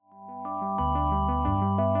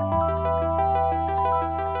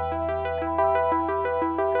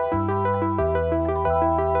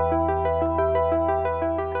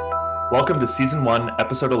Welcome to Season 1,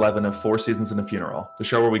 Episode 11 of 4 Seasons and a Funeral, the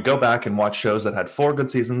show where we go back and watch shows that had 4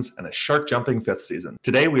 good seasons and a shark-jumping 5th season.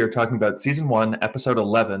 Today we are talking about Season 1, Episode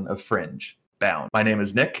 11 of Fringe, Bound. My name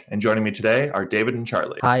is Nick, and joining me today are David and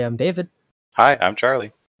Charlie. Hi, I'm David. Hi, I'm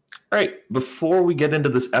Charlie. All right, before we get into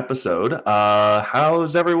this episode,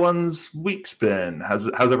 how's everyone's weeks been? How's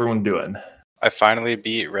everyone doing? I finally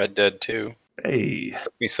beat Red Dead 2. Hey.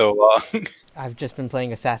 Took me so long. I've just been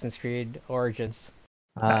playing Assassin's Creed Origins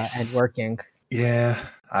Nice. and working. Yeah,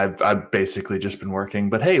 I've basically just been working,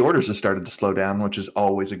 but hey, orders have started to slow down, which is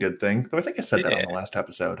always a good thing. Though I think I said that on the last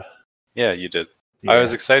episode. Yeah, you did. Yeah. I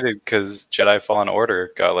was excited because Jedi Fallen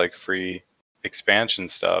Order got like free expansion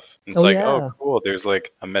stuff. And it's oh cool, there's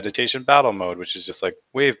like a meditation battle mode, which is just like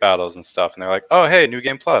wave battles and stuff. And they're like, oh hey, New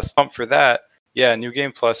Game Plus, pump for that. Yeah, New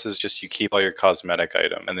Game Plus is just you keep all your cosmetic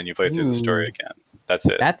item and then you play through the story again. That's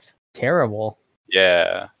it. That's terrible.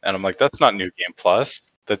 Yeah, and I'm like, that's not New Game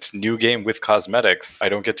Plus. That's New Game with cosmetics. I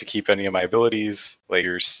don't get to keep any of my abilities. Like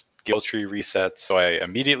your skill tree resets. So I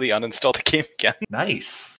immediately uninstalled the game again.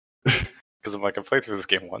 Nice. Because I'm like, I played through this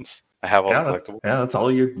game once. I have all the collectibles. Yeah, that's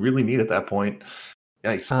all you really need at that point.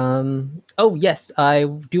 Yikes. Oh yes, I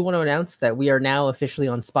do want to announce that we are now officially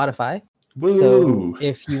on Spotify. Woo! So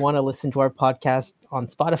if you want to listen to our podcast on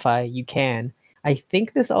Spotify, you can. I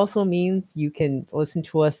think this also means you can listen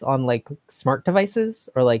to us on like smart devices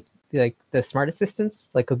or like the smart assistants,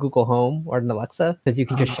 like a Google Home or an Alexa, because you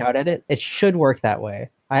can just shout at it. It should work that way.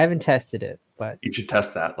 I haven't tested it, but you should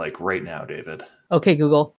test that like right now, David. Okay,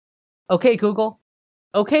 Google. Okay, Google.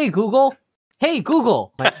 Okay, Google. Hey,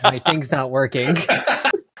 Google. My thing's not working.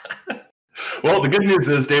 Well, the good news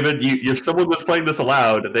is, David, if someone was playing this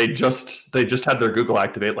aloud, they just had their Google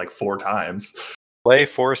activate like 4 times. Play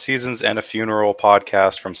 4 Seasons and a Funeral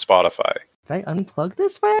podcast from Spotify. Did I unplug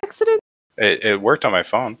this by accident? It worked on my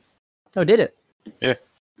phone. Oh, did it? Yeah.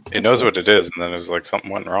 It knows what it is, and then it was like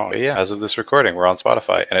something went wrong. But yeah, as of this recording, we're on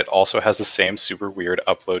Spotify, and it also has the same super weird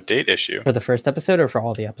upload date issue. For the first episode or for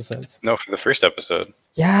all the episodes? No, for the first episode.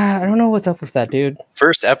 Yeah, I don't know what's up with that, dude.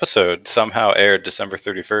 First episode somehow aired December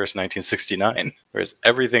 31st, 1969, whereas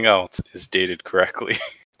everything else is dated correctly.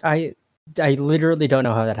 I literally don't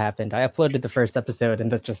know how that happened. I uploaded the first episode,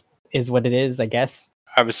 and that just is what it is, I guess.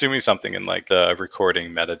 I'm assuming something in like the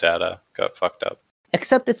recording metadata got fucked up.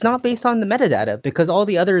 Except it's not based on the metadata, because all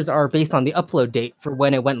the others are based on the upload date for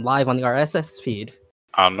when it went live on the RSS feed.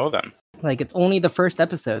 I don't know then. Like, it's only the first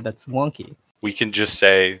episode that's wonky. We can just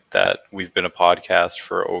say that we've been a podcast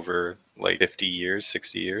for over like 50 years,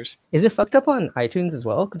 60 years. Is it fucked up on iTunes as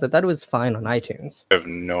well? Because I thought it was fine on iTunes. I have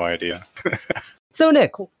no idea. So,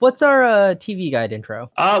 Nick, what's our TV guide intro?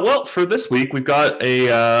 Well, for this week, we've got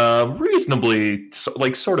a reasonably,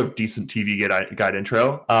 sort of decent TV guide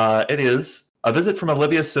intro. It is a visit from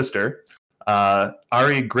Olivia's sister,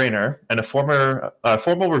 Ari Grainer, and a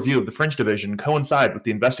formal review of the Fringe division coincide with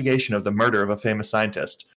the investigation of the murder of a famous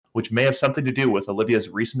scientist, which may have something to do with Olivia's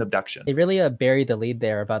recent abduction. They really buried the lead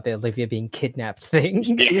there about the Olivia being kidnapped thing.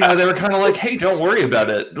 Yeah, they were kind of like, hey, don't worry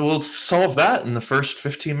about it. We'll solve that in the first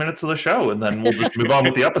 15 minutes of the show, and then we'll just move on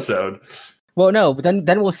with the episode. Well, no, but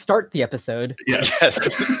then we'll start the episode. Yes.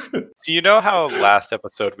 So you know how last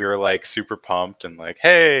episode we were like super pumped and like,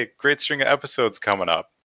 hey, great string of episodes coming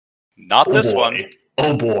up. Not this one.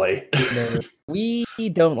 Oh boy. No, we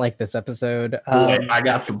don't like this episode. I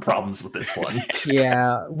got some problems with this one.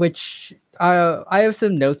 Yeah, which I have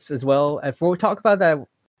some notes as well. We'll talk about that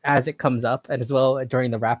as it comes up and as well during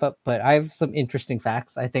the wrap up. But I have some interesting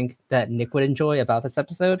facts I think that Nick would enjoy about this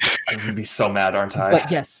episode. I'm going to be so mad, aren't I? But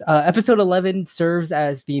yes, episode 11 serves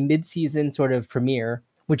as the mid-season sort of premiere,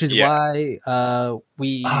 which is why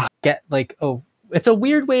we get like, it's a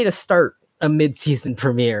weird way to start a mid-season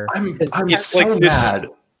premiere. I'm so mad.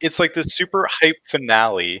 It's like this super hype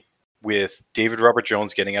finale with David Robert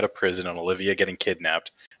Jones getting out of prison and Olivia getting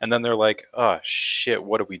kidnapped. And then they're like, oh shit,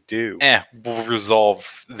 what do we do? We'll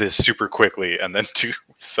resolve this super quickly and then do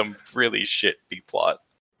some really shit B-plot.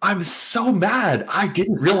 I'm so mad. I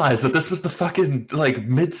didn't realize that this was the fucking like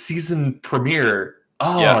mid-season premiere.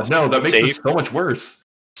 Oh yeah, no, that makes this so much worse.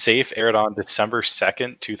 Safe aired on December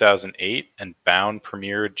 2nd, 2008, and Bound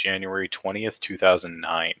premiered January 20th,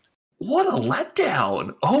 2009. What a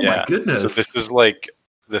letdown! Oh my goodness! So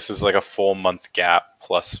this is like a full month gap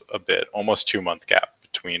plus a bit, almost 2-month gap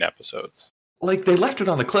between episodes. Like they left it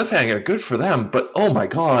on a cliffhanger. Good for them, but oh my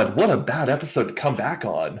god, what a bad episode to come back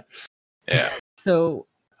on. Yeah. So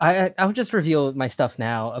I'll just reveal my stuff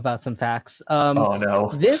now about some facts. Oh no!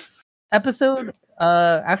 This episode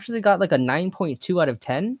actually got like a 9.2 out of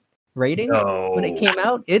 10 rating when it came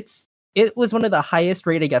out. It was one of the highest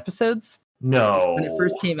rating episodes No. when it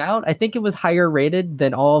first came out. I think it was higher rated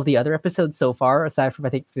than all of the other episodes so far, aside from I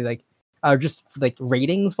think like just like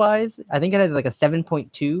ratings wise. I think it had like a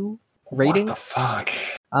 7.2 rating. What the fuck?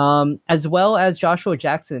 As well as Joshua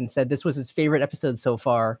Jackson said this was his favorite episode so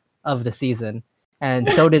far of the season.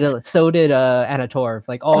 And so did Anna Torv.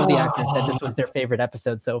 Like all of the actors said this was their favorite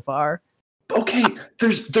episode so far. Okay,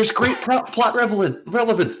 there's great plot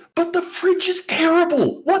relevance, but the fridge is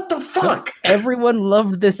terrible. What the fuck? Everyone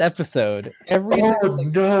loved this episode.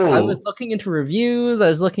 No! I was looking into reviews. I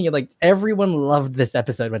was looking at like everyone loved this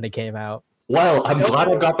episode when it came out. Well, I'm glad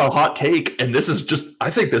I got the hot take, and this is just. I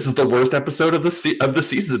think this is the worst episode of the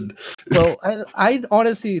season. Well, I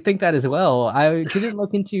honestly think that as well. I didn't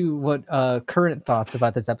look into what current thoughts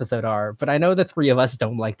about this episode are, but I know the three of us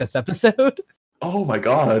don't like this episode. Oh my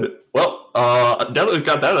god. Well, now that we've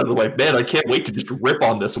got that out of the way, man, I can't wait to just rip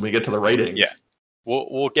on this when we get to the ratings. Yeah.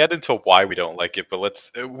 We'll get into why we don't like it, but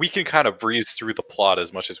we can kind of breeze through the plot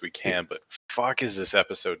as much as we can, but fuck is this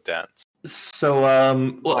episode dense. So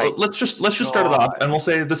let's just start it off, and we'll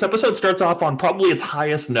say this episode starts off on probably its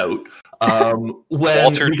highest note. When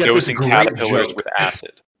Walter we get dosing this great caterpillars joke. with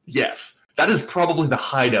acid. Yes. That is probably the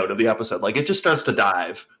high note of the episode. Like, it just starts to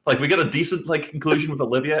dive. Like, we get a decent conclusion with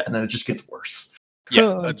Olivia, and then it just gets worse. Yeah.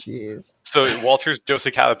 Oh, jeez. So Walter's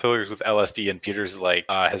dosing caterpillars with LSD, and Peter's like,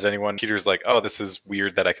 Peter's like, oh, this is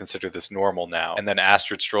weird that I consider this normal now. And then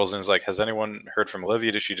Astrid strolls in and is like, has anyone heard from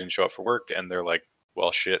Olivia? She didn't show up for work. And they're like,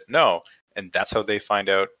 well, shit, no. And that's how they find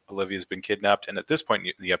out Olivia's been kidnapped. And at this point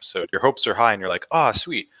in the episode, your hopes are high, and you're like, oh,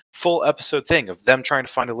 sweet. Full episode thing of them trying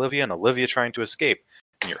to find Olivia and Olivia trying to escape.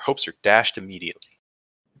 And your hopes are dashed immediately.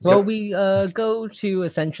 Well, we go to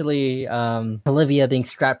essentially Olivia being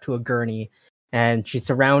strapped to a gurney, and she's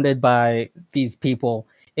surrounded by these people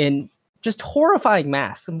in just horrifying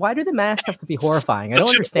masks. And why do the masks have to be horrifying? I don't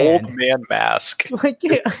understand. An old man mask. Like,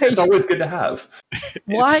 It's always good to have.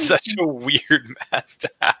 Why? It's such a weird mask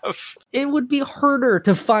to have. It would be harder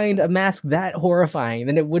to find a mask that horrifying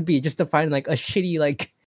than it would be just to find like a shitty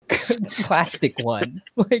like plastic one.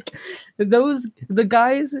 Like the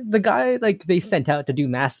guy like they sent out to do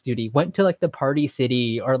mask duty went to like the Party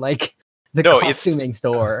City or like the costuming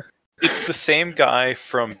store. It's the same guy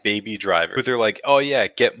from Baby Driver, who they're like, oh yeah,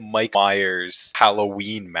 get Mike Myers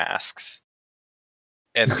Halloween masks.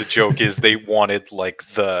 And the joke is they wanted like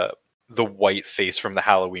the white face from the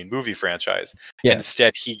Halloween movie franchise. Yeah. And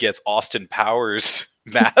instead he gets Austin Powers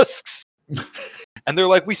masks. And they're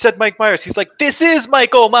like, we said Mike Myers. He's like, this is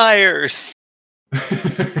Michael Myers.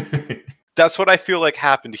 That's what I feel like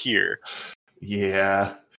happened here.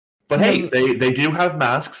 Yeah. But hey, they do have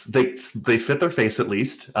masks. They fit their face at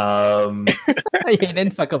least. He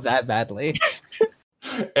didn't fuck up that badly.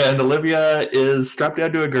 And Olivia is strapped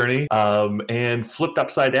down to a gurney and flipped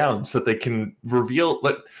upside down so that they can reveal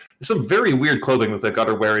like some very weird clothing that they've got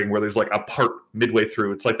her wearing where there's like a part midway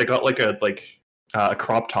through. It's like they got like a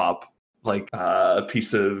crop top, like a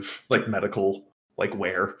piece of like medical like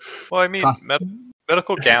wear. Well, I mean,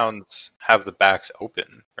 medical gowns have the backs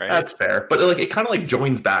open, right? That's fair, but like it kind of like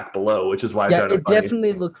joins back below, which is why I found it funny.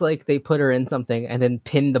 definitely looks like they put her in something and then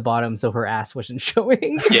pinned the bottom so her ass wasn't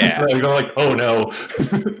showing. Yeah, You're like, oh no.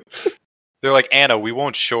 They're like, Anna, we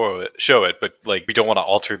won't show it, but like we don't want to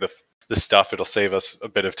alter the stuff. It'll save us a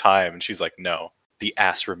bit of time. And she's like, no, the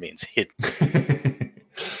ass remains hidden.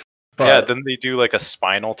 But, yeah, then they do like a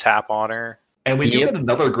spinal tap on her. And we do get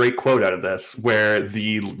another great quote out of this, where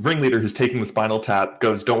the ringleader who's taking the spinal tap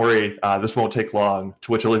goes, "Don't worry, this won't take long."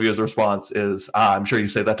 To which Olivia's response is, "I'm sure you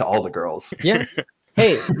say that to all the girls." Yeah.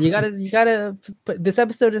 Hey, you gotta. This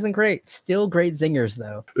episode isn't great. Still great zingers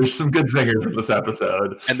though. There's some good zingers in this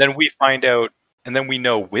episode. And then we find out, and then we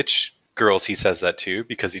know which girls he says that to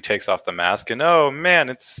because he takes off the mask, and oh man,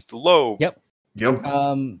 it's low. Yep.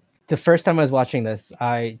 The first time I was watching this,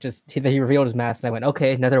 he revealed his mask, and I went,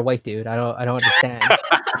 "Okay, another white dude." I don't understand,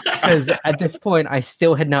 because at this point, I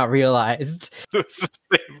still had not realized It's the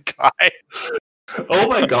same guy. Oh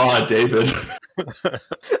my god, David!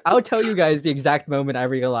 I'll tell you guys the exact moment I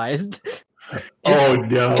realized. Oh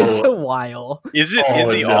no! It's a while. Is it in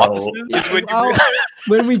the no. offices?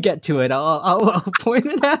 When we get to it, I'll point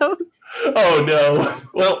it out. Oh no!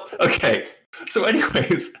 Well, okay. So,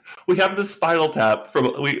 anyways, we have this spinal tap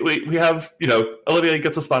from we have Olivia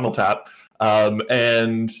gets a spinal tap,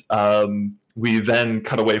 and we then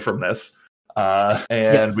cut away from this,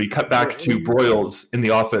 and we cut back to Broyles in the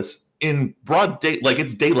office in broad day, like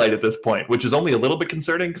it's daylight at this point, which is only a little bit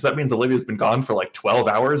concerning because that means Olivia's been gone for like 12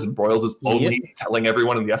 hours, and Broyles is only telling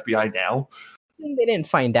everyone in the FBI now. guessing they didn't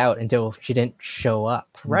find out until she didn't show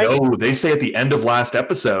up, right? No, they say at the end of last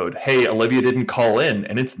episode, hey, Olivia didn't call in,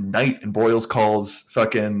 and it's night, and Broyles calls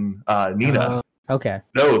fucking Nina. Okay.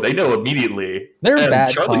 No, they know immediately. They're And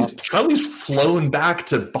bad cops. Charlie's flown back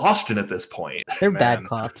to Boston at this point. They're Man. bad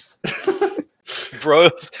cops.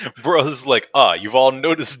 Bros like, you've all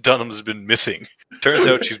noticed Dunham's been missing. Turns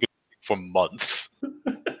out she's been missing for months.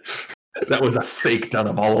 That was a fake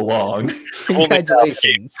Dunham all along. Only now I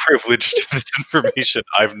gained Congratulations. privilege to this information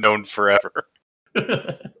I've known forever.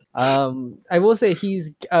 I will say he's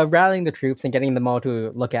rallying the troops and getting them all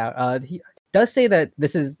to look out. He does say that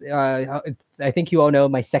this is, I think you all know,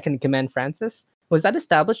 my second in command, Francis. Was that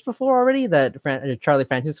established before already, that Charlie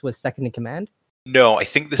Francis was second in command? No, I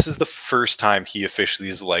think this is the first time he officially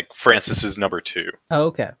is like Francis's number 2. Oh,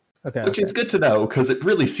 okay. Okay. Which is good to know, because it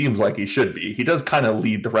really seems like he should be. He does kind of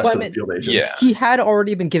lead the rest of the field agents. yeah. He had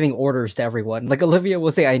already been giving orders to everyone. Like, Olivia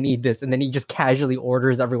will say, I need this, and then he just casually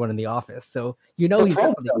orders everyone in the office. So, you know, But he's for all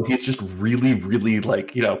we definitely... know, he's just really, really,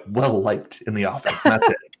 like, well liked in the office. That's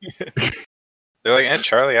it. They're like, and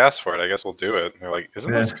Charlie asked for it. I guess we'll do it. And they're like,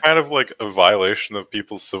 isn't this kind of like a violation of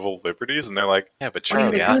people's civil liberties? And they're like, yeah, but But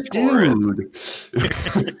he's Charlie a asked good for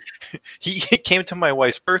dude. it. He came to my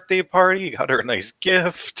wife's birthday party, got her a nice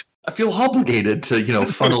gift. I feel obligated to,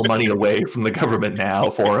 funnel money away from the government now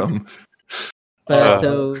for him. But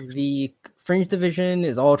so the Fringe Division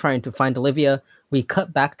is all trying to find Olivia. We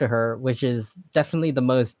cut back to her, which is definitely the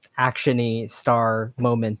most action-y star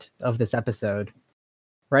moment of this episode.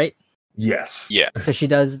 Right? Yes. Yeah. Because she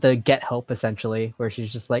does the get help, essentially, where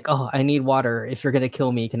she's just like, oh, I need water. If you're going to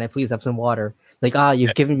kill me, can I please have some water? Like,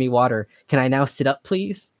 you've given me water. Can I now sit up,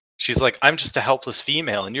 please? She's like, I'm just a helpless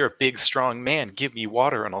female, and you're a big, strong man. Give me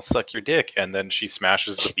water, and I'll suck your dick. And then she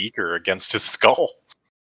smashes the beaker against his skull.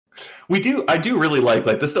 I do really like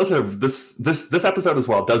this does have this episode as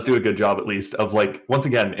well does do a good job, at least, of once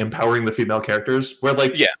again empowering the female characters, where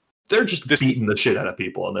they're just beating the shit out of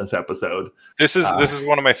people in this episode. This is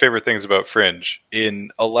one of my favorite things about Fringe.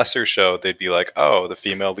 In a lesser show, they'd be like, oh, the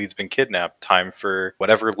female lead's been kidnapped. Time for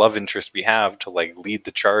whatever love interest we have to lead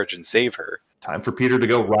the charge and save her. Time for Peter to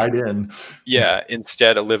go right in. Yeah,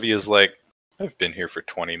 instead Olivia's like, I've been here for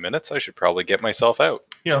 20 minutes. I should probably get myself out.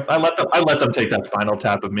 I let them take that spinal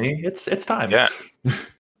tap of me. It's time. Yeah.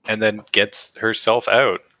 And then gets herself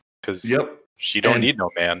out because she don't need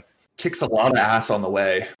no man. Kicks a lot of ass on the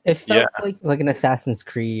way. It felt like an Assassin's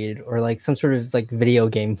Creed or some sort of video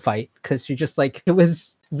game fight, because she just it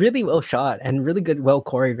was really well shot and really good, well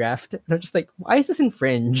choreographed. And I'm just like, why is this in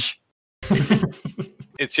Fringe?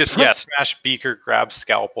 It's just smash beaker, grab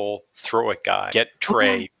scalpel, throw a guy, get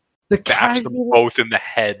tray, bash them both in the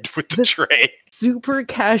head with the tray. Super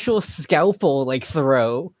casual scalpel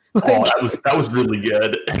throw. That was really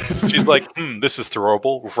good. She's like, this is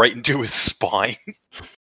throwable right into his spine.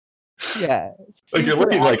 Yeah. You're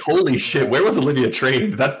looking holy shit, where was Olivia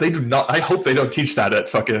trained? That they do not. I hope they don't teach that at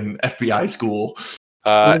fucking FBI school.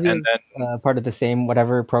 And then part of the same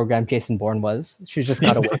whatever program Jason Bourne was. She's just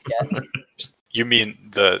not awake yet. You mean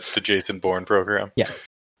the Jason Bourne program? Yes.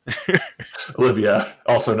 Olivia,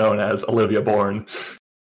 also known as Olivia Bourne.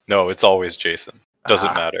 No, it's always Jason.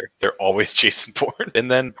 Doesn't matter. They're always Jason Bourne. And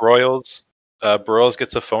then Broyles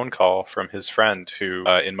gets a phone call from his friend who,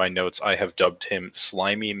 in my notes, I have dubbed him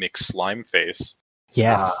Slimy McSlimeface.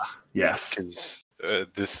 Yes. Yes. Because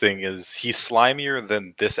this thing he's slimier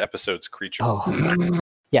than this episode's creature. Oh.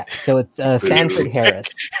 Yeah, so it's Sanford Harris.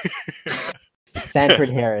 Sanford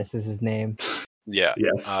Harris is his name. Yeah.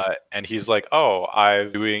 Yes. And he's like, oh,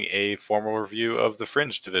 I'm doing a formal review of the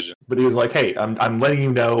Fringe division. But he was like, hey, I'm letting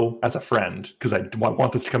you know as a friend, because I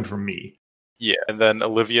want this to come from me. Yeah, and then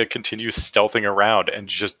Olivia continues stealthing around and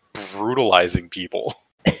just brutalizing people.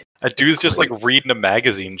 A dude's just reading a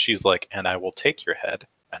magazine. She's like, and I will take your head,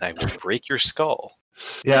 and I will break your skull.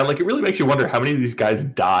 Yeah, it really makes you wonder how many of these guys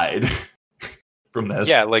died from this.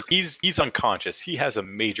 Yeah, he's unconscious. He has a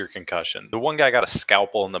major concussion. The one guy got a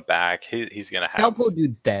scalpel in the back. He's gonna have Scalpel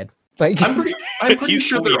dude's dead. I'm pretty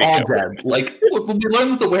sure they're all dead. When we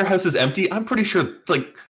learn that the warehouse is empty, I'm pretty sure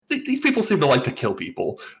these people seem to like to kill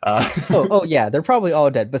people. Oh yeah, they're probably all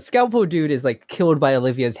dead. But Scalpel dude is killed by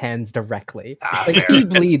Olivia's hands directly. He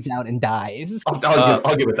bleeds out and dies.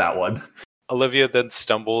 I'll give it that one. Olivia then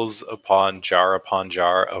stumbles upon jar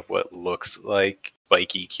of what looks like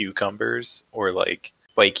spiky cucumbers or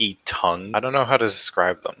spiky tongue. I don't know how to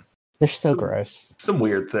describe them. They're so gross. Some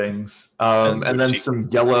weird things. And then some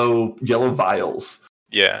yellow vials.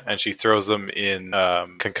 Yeah, and she throws them in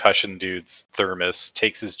Concussion Dude's thermos,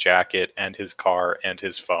 takes his jacket and his car and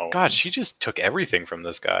his phone. God, she just took everything from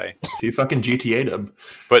this guy. She fucking GTA'd him.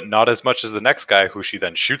 But not as much as the next guy, who she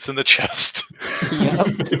then shoots in the chest. She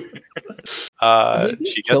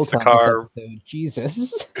gets the car.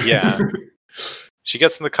 Jesus. Yeah. She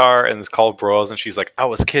gets in the car and is called bros, and she's like, I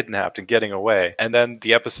was kidnapped and getting away. And then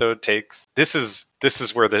the episode takes... This is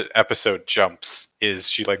where the episode jumps, is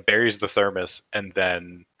she like buries the thermos and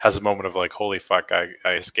then has a moment of like, holy fuck, I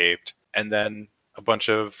escaped. And then a bunch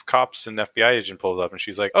of cops and FBI agent pulls up and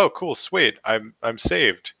she's like, oh, cool, sweet, I'm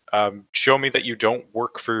saved. Show me that you don't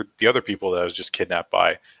work for the other people that I was just kidnapped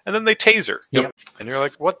by. And then they tase her. Yep. And you're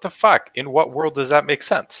like, what the fuck? In what world does that make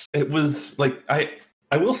sense? It was like, I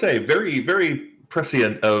will say, very, very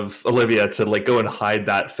prescient of Olivia to like go and hide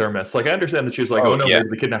that thermos. Like, I understand that she was like, oh no, maybe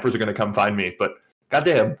the kidnappers are going to come find me, but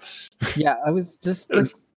goddamn. Yeah, I was just like,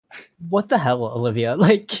 what the hell, Olivia?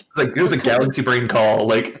 Like, it was a galaxy brain call.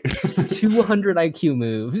 Like 200 IQ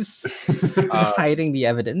moves, hiding the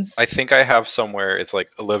evidence. I think I have somewhere. It's like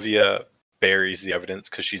Olivia buries the evidence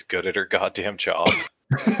because she's good at her goddamn job.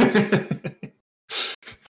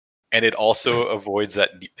 And it also avoids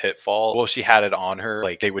that pitfall. Well, she had it on her.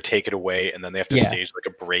 Like, they would take it away, and then they have to stage like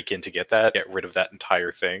a break-in to get rid of that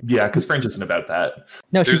entire thing. Yeah, because Fringe isn't about that.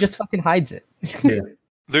 No, she just fucking hides it. Yeah.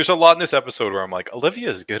 There's a lot in this episode where I'm like, Olivia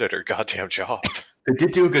is good at her goddamn job. They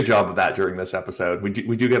did do a good job of that during this episode. We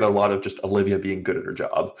do get a lot of just Olivia being good at her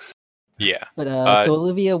job. Yeah. But so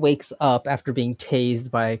Olivia wakes up after being tased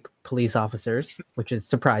by police officers, which is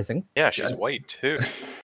surprising. Yeah, she's white too.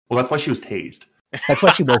 Well, that's why she was tased. That's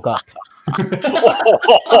why she woke up.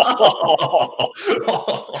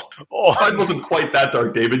 Mine wasn't quite that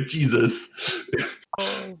dark, David. Jesus.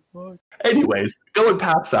 Anyways, going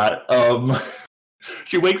past that,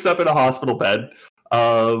 she wakes up in a hospital bed,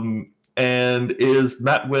 and is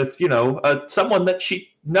met with, someone that she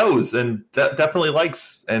knows and definitely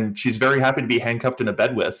likes, and she's very happy to be handcuffed in a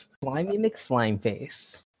bed with. Slimy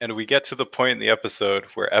McSlimeface. And we get to the point in the episode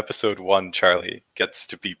where episode 1, Charlie, gets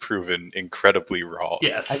to be proven incredibly wrong.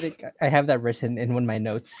 Yes. I think I have that written in one of my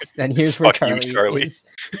notes. And here's where Charlie is.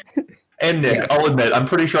 And Nick, I'll admit, I'm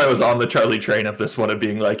pretty sure I was on the Charlie train of this one of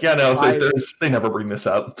being like, yeah, no, they never bring this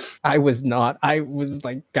up. I was not. I was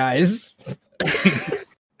like, guys.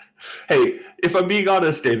 Hey, if I'm being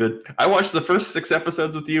honest, David, I watched the first 6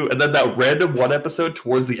 episodes with you, and then that random one episode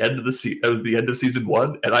towards the end of the end of season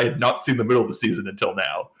 1, and I had not seen the middle of the season until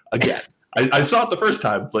now. Again, I saw it the first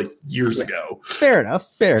time like years ago. Fair enough.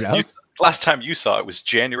 Last time you saw it was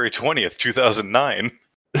January 20th, 2009.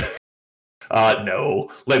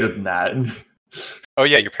 No, later than that. Oh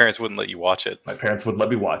yeah, your parents wouldn't let you watch it. My parents wouldn't let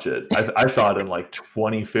me watch it. I saw it in like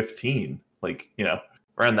 2015,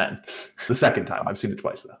 around then. The second time. I've seen it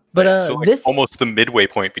twice though. But so this almost the midway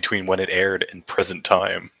point between when it aired and present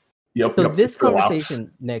time. Yep. So this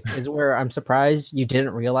conversation, Nick, is where I'm surprised you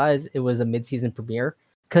didn't realize it was a mid-season premiere,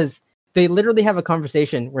 because they literally have a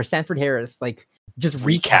conversation where Sanford Harris just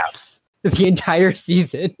recaps the entire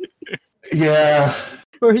season. Yeah.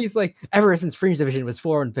 Where he's like, ever since Fringe Division was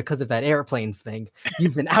formed because of that airplane thing,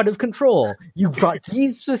 you've been out of control. You brought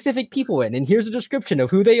these specific people in, and here's a description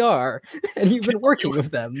of who they are, and you've been working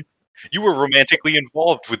with them. You were romantically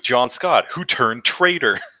involved with John Scott, who turned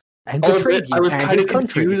traitor. And betrayed you. I was kind of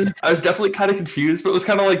confused. I was definitely kind of confused, but it was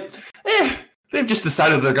kind of like, they've just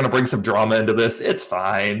decided they're going to bring some drama into this. It's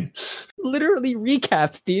fine. Literally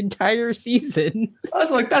recaps the entire season. I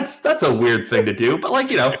was like, that's a weird thing to do, but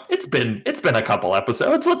it's been a couple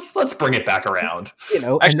episodes. Let's bring it back around.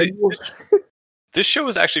 Actually, this show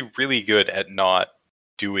is actually really good at not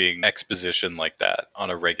doing exposition like that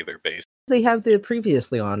on a regular basis. They have the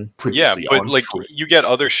previously on. You get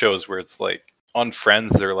other shows where it's like on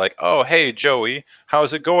Friends, they're like, "Oh, hey Joey,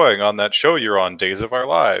 how's it going on that show you're on, Days of Our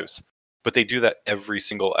Lives?" But they do that every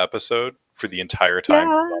single episode for the entire time.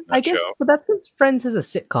 Yeah, I guess, but that's because Friends is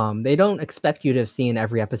a sitcom. They don't expect you to have seen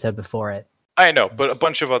every episode before it. I know, but a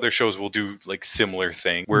bunch of other shows will do similar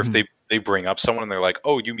thing where if they bring up someone and they're like,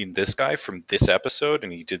 "Oh, you mean this guy from this episode,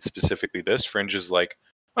 and he did specifically this?" Fringe is like,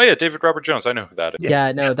 "Oh yeah, David Robert Jones, I know who that is."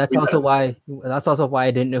 Yeah, no, that's also why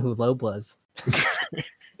I didn't know who Loeb was.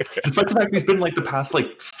 Despite the fact he's been the past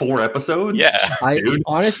 4 episodes. Yeah.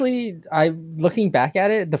 Honestly, looking back at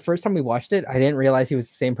it, the first time we watched it, I didn't realize he was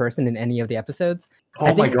the same person in any of the episodes.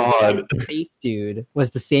 Oh my god. Safe Dude was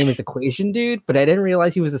the same as Equation Dude, but I didn't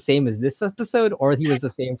realize he was the same as this episode, or he was the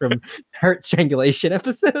same from Heart Strangulation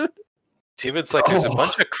episode. David's like, there's a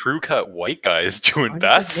bunch of crew cut white guys doing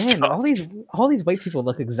bad stuff. All these white people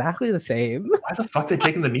look exactly the same. Why the fuck are they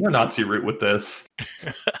taking the neo-Nazi route with this?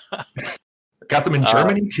 Got them in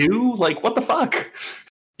Germany too? What the fuck?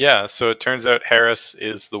 Yeah, so it turns out Harris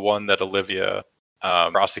is the one that Olivia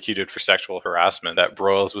prosecuted for sexual harassment. That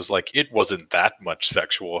Broyles was like, it wasn't that much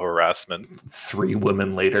sexual harassment. 3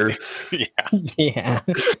 women later. Yeah. Yeah.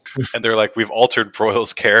 And they're like, we've altered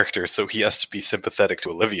Broyles' character, so he has to be sympathetic to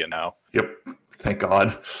Olivia now. Yep. Thank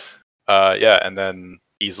God. Yeah, and then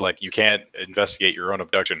he's like, you can't investigate your own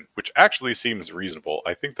abduction, which actually seems reasonable.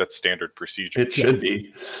 I think that's standard procedure. It should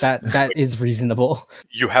be. That is reasonable.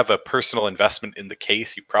 You have a personal investment in the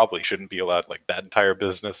case. You probably shouldn't be allowed like that entire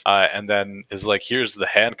business. And then is like, here's the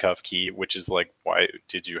handcuff key, which is like, why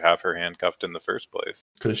did you have her handcuffed in the first place?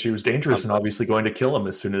 Because she was dangerous and obviously going to kill him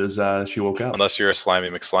as soon as she woke up. Unless you're a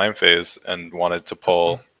Slimy McSlime phase and wanted to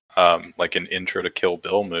pull like an intro to Kill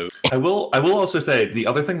Bill move. I will also say the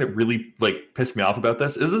other thing that really like pissed me off about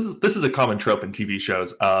this is a common trope in TV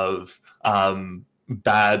shows of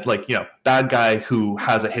bad guy who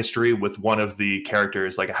has a history with one of the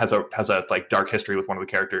characters, like has a like dark history with one of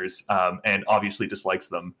the characters, and obviously dislikes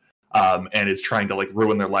them, and is trying to like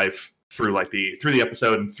ruin their life through the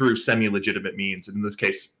episode and through semi-legitimate means, and in this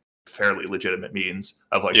case fairly legitimate means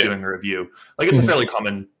of like doing a review. Like it's a fairly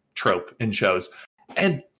common trope in shows,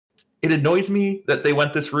 and it annoys me that they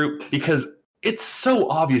went this route because it's so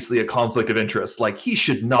obviously a conflict of interest. Like, he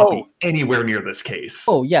should not be anywhere near this case.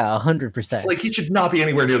 Oh, yeah, 100%. Like, he should not be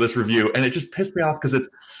anywhere near this review. And it just pissed me off because it's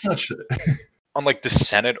such a... On, like, the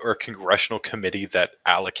Senate or congressional committee that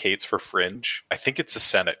allocates for Fringe, I think it's a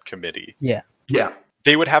Senate committee. Yeah. Yeah.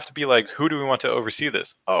 They would have to be like, who do we want to oversee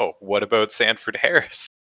this? Oh, what about Sanford Harris?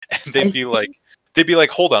 And they'd be like,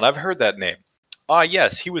 hold on, I've heard that name.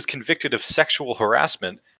 Yes, he was convicted of sexual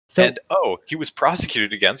harassment. And, he was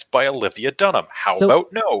prosecuted against by Olivia Dunham. How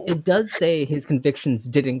about no? It does say his convictions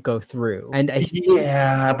didn't go through. And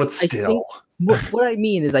but still. What I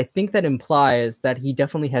mean is I think that implies that he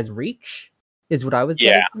definitely has reach, is what I was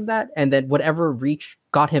getting from that. And that whatever reach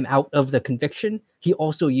got him out of the conviction, he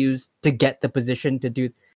also used to get the position to do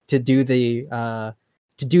the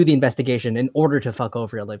investigation in order to fuck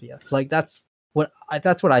over Olivia. Like, that's what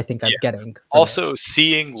I think I'm getting. Also,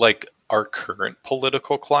 seeing, like, our current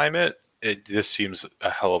political climate, this seems a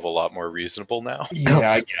hell of a lot more reasonable now. Yeah,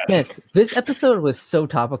 I guess. Yes, this episode was so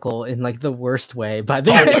topical in like the worst way, by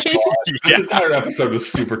the way. This entire episode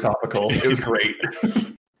was super topical. It was great.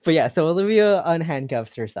 But yeah, so Olivia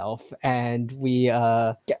unhandcuffs herself, and we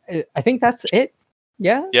I think that's it.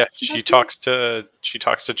 Yeah? Yeah, she talks to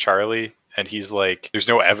Charlie, and he's like, there's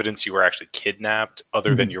no evidence you were actually kidnapped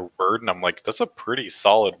other than your word. And I'm like, that's a pretty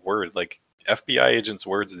solid word. Like, FBI agents'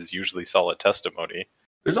 words is usually solid testimony.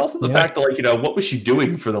 There's also the fact that, like, what was she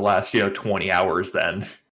doing for the last, 20 hours then?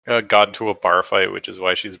 Got into a bar fight, which is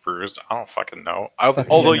why she's bruised. I don't fucking know.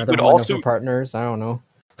 Although you would also... partners, I don't know.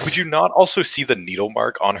 Would you not also see the needle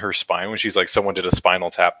mark on her spine when she's like, someone did a spinal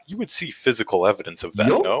tap? You would see physical evidence of that,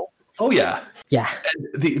 no? Oh, yeah. Yeah.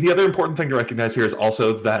 And the other important thing to recognize here is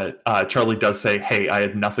also that Charlie does say, hey, I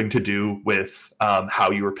had nothing to do with how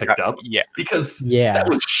you were picked up. Yeah. Because that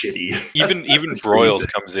was shitty. Even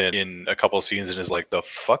Broyles comes in a couple of scenes and is like, the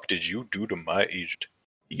fuck did you do to my agent?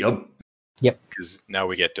 Yep. Because now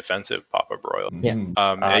we get defensive Papa Broyles.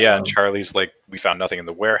 Yeah. And Charlie's like, we found nothing in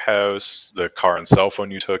the warehouse. The car and cell phone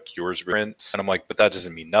you took, yours were prints. And I'm like, but that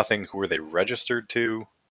doesn't mean nothing. Who are they registered to?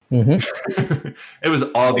 It was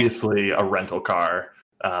obviously a rental car.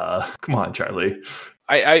 Come on, Charlie.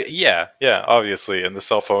 Yeah, obviously. And the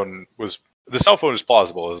cell phone is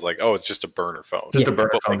plausible. It's like, oh, it's just a burner phone. A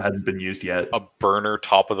burner phone hadn't been used yet. A burner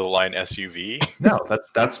top of the line SUV. No,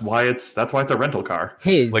 that's why it's a rental car.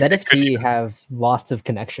 Hey, like, ZFT have lots of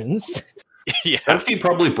connections. Yeah, ZFT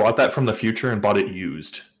probably brought that from the future and bought it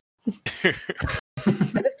used.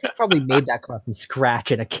 ZFT probably made that car from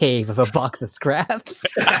scratch in a cave of a box of scraps.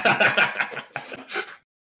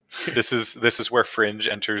 This is where Fringe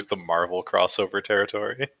enters the Marvel crossover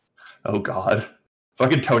territory. Oh God.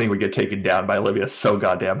 Fucking Tony would get taken down by Olivia so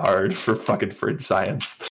goddamn hard for fucking Fringe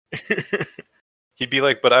science. He'd be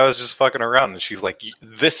like, but I was just fucking around. And she's like,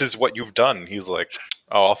 this is what you've done. And he's like,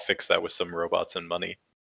 oh, I'll fix that with some robots and money.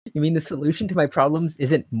 You mean the solution to my problems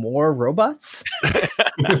isn't more robots?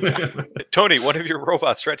 Tony, one of your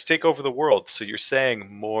robots tried to take over the world, so you're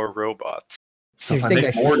saying more robots. So if I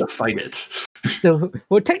make more to fight it. So,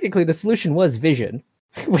 well, technically the solution was Vision,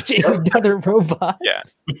 which is another robot. Yeah.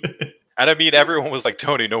 And I mean, everyone was like,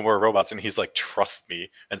 Tony, no more robots. And he's like, trust me.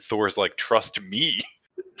 And Thor's like, trust me.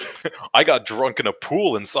 I got drunk in a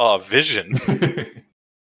pool and saw a vision.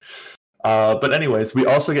 But anyways, we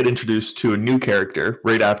also get introduced to a new character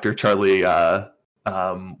right after Charlie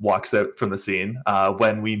walks out from the scene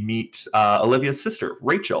when we meet Olivia's sister,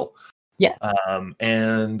 Rachel. Yeah.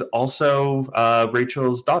 And also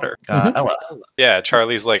Rachel's daughter, Ella. Yeah,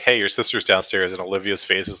 Charlie's like, hey, your sister's downstairs, and Olivia's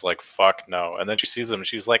face is like, fuck no. And then she sees him, and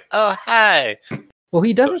she's like, oh, hi. Well,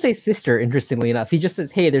 he doesn't say sister, interestingly enough. He just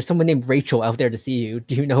says, hey, there's someone named Rachel out there to see you.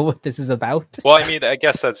 Do you know what this is about? Well, I mean, I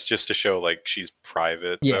guess that's just to show, like, she's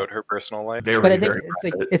private Yeah. about her personal life. Very, But I think very it's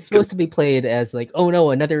like private. it's supposed to be played as like, oh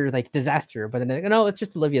no, another like disaster. But then they're like, no, it's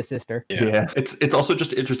just Olivia's sister. Yeah, it's also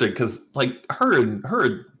just interesting because like her and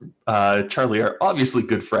Charlie are obviously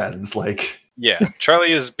good friends. Like, Yeah,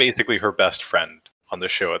 Charlie is basically her best friend on the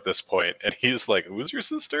show at this point, and he's like, who's your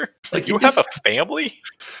sister? Like, You you have just- a family?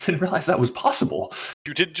 didn't realize that was possible.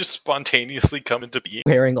 You didn't just spontaneously come into being?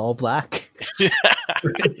 Wearing all black.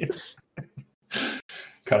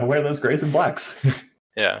 Gotta wear those grays and blacks.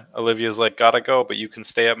 Yeah, Olivia's like, gotta go, but you can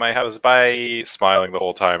stay at my house. Bye, smiling the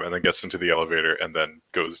whole time, and then gets into the elevator and then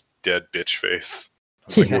goes dead bitch face.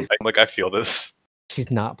 Yeah. I feel this.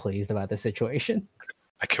 She's not pleased about the situation.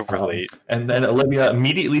 I can relate. And then Olivia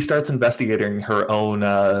immediately starts investigating her own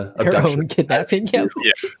Her abduction. own kidnapping. Yeah.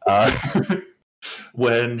 Uh,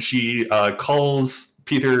 when she calls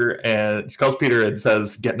Peter and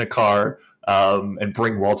says, "Get in a car and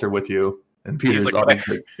bring Walter with you." And Peter's like,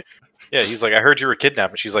 obviously, Yeah, he's like, I heard you were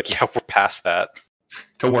kidnapped. And she's like, yeah, we're past that.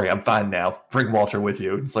 "Don't worry, I'm fine now. Bring Walter with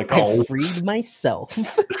you." It's like, I "Oh, freed myself.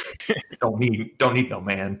 don't need no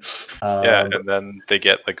man." Yeah, and then they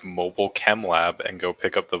get like mobile chem lab and go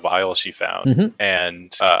pick up the vial she found. Mhm.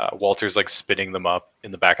 And Walter's like spinning them up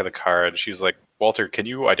in the back of the car, and she's like, Walter, can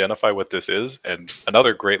you identify what this is? And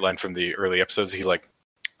another great line from the early episodes, he's like,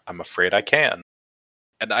 I'm afraid I can.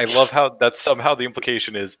 And I love how that's somehow the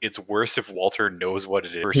implication is it's worse if Walter knows what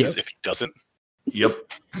it is versus if he doesn't. Yep.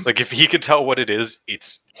 Like if he could tell what it is,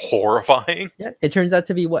 it's horrifying. Yeah, it turns out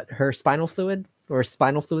to be what, her spinal fluid or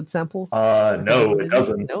spinal fluid samples. No, it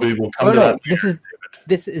doesn't. No? We will come Oh to no, that.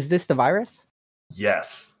 this is the virus?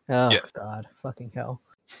 Yes. Oh Yes. god, fucking hell.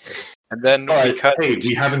 And then we But cut. hey,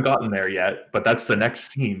 we haven't gotten there yet, but that's the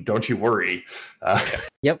next scene. Don't you worry.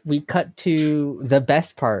 Yep, we cut to the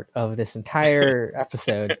best part of this entire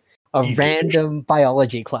episode, a Easy. random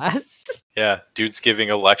biology class. Yeah, dude's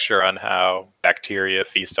giving a lecture on how bacteria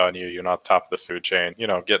feast on you. You're not top of the food chain. You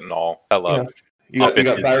know, getting all hello. Yeah. You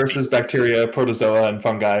got viruses, bacteria, protozoa, and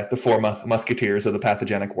fungi, the four musketeers of the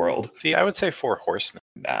pathogenic world. See, I would say 4 horsemen.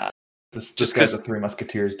 Nah, this Just guy's 'cause- the three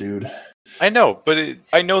musketeers, dude. I know, but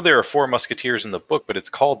I know there are 4 musketeers in the book, but it's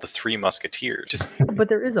called the 3 musketeers. Just, But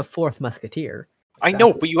there is a fourth musketeer. I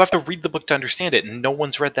know, but you have to read the book to understand it, and no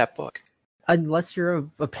one's read that book. Unless you're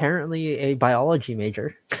apparently a biology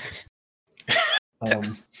major.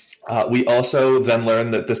 We also then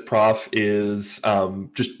learn that this prof is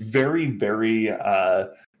just very, very,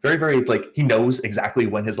 like he knows exactly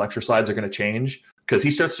when his lecture slides are going to change because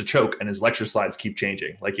he starts to choke and his lecture slides keep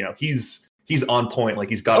changing. Like, you know, he's on point. Like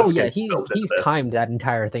he's got. Oh a yeah, schedule built into he's this. timed that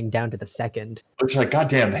entire thing down to the second. Which, like,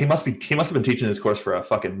 goddamn, he must have been teaching this course for a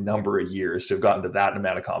fucking number of years to have gotten to that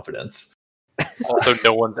amount of confidence. Also,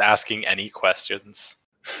 no one's asking any questions.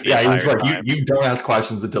 the Yeah, he's entire like, time. you don't ask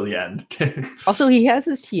questions until the end. Also, he has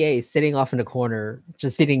his TA sitting off in a corner,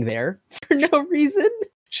 just sitting there for no reason.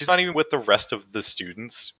 She's not even with the rest of the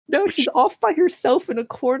students. No, Which- she's off by herself in a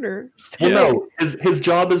corner. So, Well, Yeah. no, his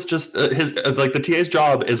job is just like the TA's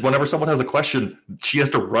job is whenever someone has a question, she has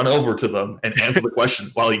to run over to them and answer the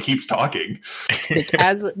question while he keeps talking. Nick,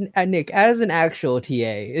 as an actual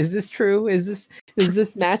TA, is this true? Is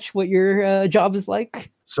this match what your job is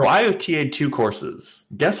like? So I have TA'd 2 courses.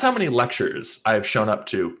 Guess how many lectures I have shown up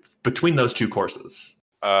to between those 2 courses?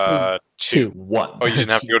 2. 1. Oh, you didn't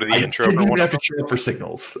have to go to the I intro didn't for even one have of to show up for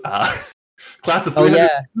signals. Class of Oh, 300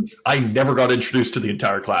 yeah. students, I never got introduced to the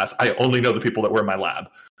entire class. I only know the people that were in my lab.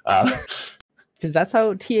 Because that's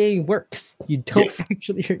how TA works. You don't Yes.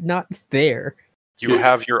 actually, you're not there. You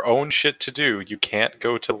have your own shit to do. You can't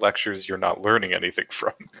go to lectures you're not learning anything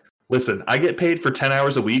from. Listen, I get paid for 10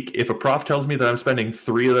 hours a week. If a prof tells me that I'm spending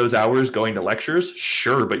 3 of those hours going to lectures,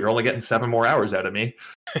 sure, but you're only getting 7 more hours out of me.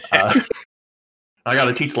 I got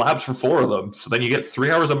to teach labs for 4 of them. So then you get 3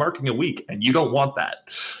 hours of marking a week, and you don't want that.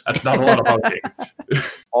 That's not a lot of marking.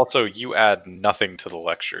 Also, you add nothing to the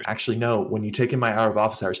lectures. Actually, no. When you take in my hour of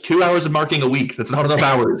office hours, 2 hours of marking a week. That's not enough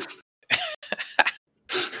hours.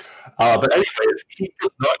 But anyways, he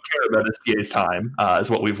does not care about his TA's time, is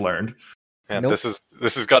what we've learned. Man, Nope.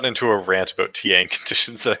 this has gotten into a rant about TAing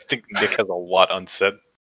conditions that I think Nick has a lot unsaid.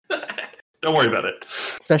 Don't worry about it.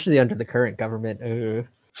 Especially under the current government.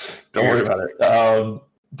 Don't worry about it.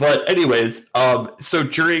 But anyways, so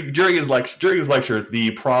during his lecture,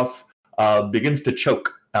 the prof begins to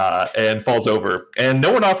choke and falls over. And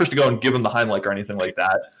no one offers to go and give him the Heimlich or anything like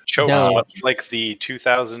that. Chokes, No. much like the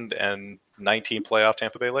 2019 playoff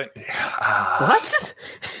Tampa Bay Lightning. What?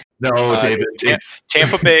 No, David.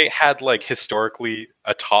 Tampa Bay had like historically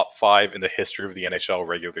a top 5 in the history of the NHL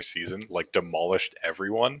regular season, like demolished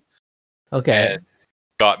everyone. Okay. And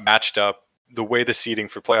got matched up. The way the seeding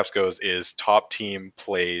for playoffs goes is top team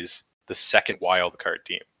plays the second wild card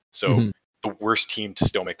team. So Mhm. the worst team to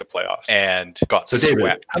still make the playoffs, and got So David,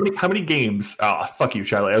 swept. how many games? Fuck you,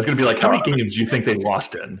 Charlie. I was going to be like, how many games do you think they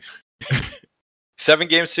lost in?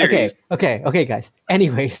 7-game series. Okay, guys.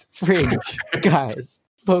 Anyways, Fringe, guys,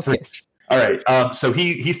 focus. All right. So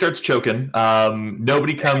he starts choking.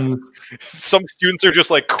 Nobody comes. Some students are just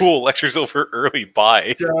like, "Cool, lecture's over early.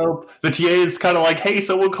 Bye." Dope. The TA is kind of like, hey,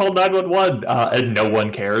 someone call 911, and no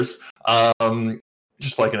one cares.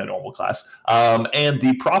 Just like in a normal class. And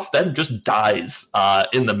the prof then just dies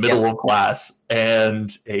in the middle of class,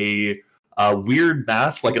 and a weird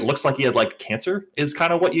mass, like it looks like he had like cancer, is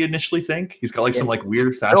kind of what you initially think. He's got like some like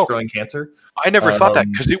weird fast growing cancer. I never thought that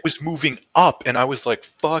because it was moving up, and I was like,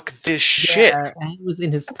 "Fuck this shit!" Yeah, and it was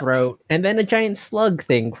in his throat, and then a giant slug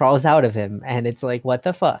thing crawls out of him, and it's like, what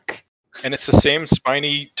the fuck? And it's the same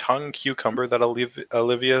spiny tongue cucumber that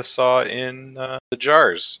Olivia saw in the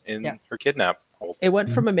jars in her kidnap. It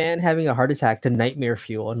went from a man having a heart attack to nightmare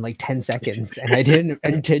fuel in like 10 seconds, and I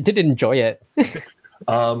didn't enjoy it.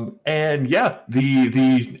 And yeah,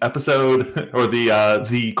 the episode or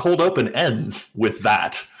the cold open ends with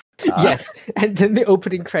that. Yes, and then the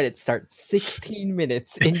opening credits start 16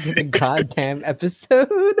 minutes into the goddamn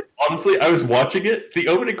episode. Honestly, I was watching it. The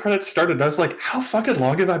opening credits started, and I was like, how fucking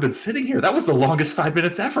long have I been sitting here? That was the longest 5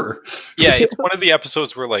 minutes ever. Yeah, it's one of the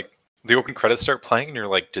episodes where like the open credits start playing, and you're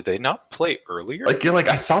like, did they not play earlier? Like you're like,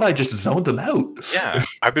 I thought I just zoned them out. Yeah,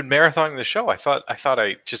 I've been marathoning the show. I thought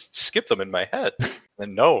I just skipped them in my head.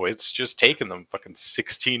 And no, it's just taken them fucking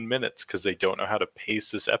 16 minutes because they don't know how to pace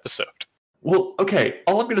this episode. Well, okay,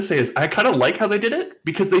 all I'm going to say is I kind of like how they did it,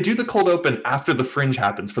 because they do the cold open after the Fringe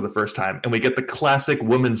happens for the first time, and we get the classic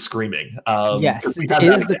woman screaming. Yes, we it had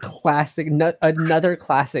is that the classic, another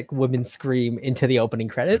classic woman scream into the opening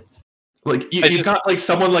credits. Like you've got like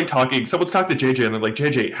someone's talking to JJ, and they're like,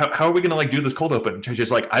 JJ, how are we gonna like do this cold open? JJ's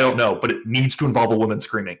like, I don't know, but it needs to involve a woman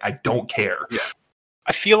screaming. I don't care. Yeah.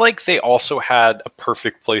 I feel like they also had a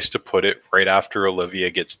perfect place to put it right after Olivia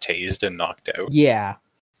gets tased and knocked out. Yeah.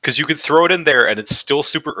 Because you could throw it in there and it's still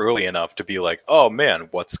super early enough to be like, oh man,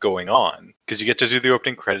 what's going on? Because you get to do the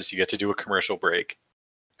opening credits, you get to do a commercial break.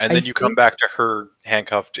 And then you come back to her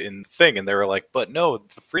handcuffed in the thing, and they were like, but no,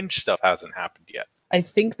 the Fringe stuff hasn't happened yet. I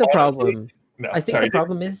think the Honestly,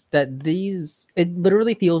 problem is that it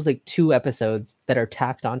literally feels like 2 episodes that are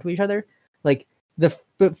tacked onto each other. Like the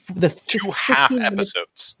 2 half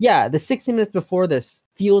episodes. Yeah, the 16 minutes before this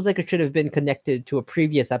feels like it should have been connected to a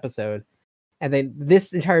previous episode. And then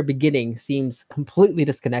this entire beginning seems completely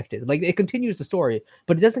disconnected. Like it continues the story,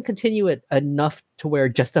 but it doesn't continue it enough to where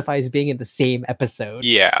it justifies being in the same episode.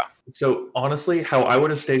 Yeah. So honestly, how I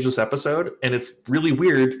would have staged this episode, and it's really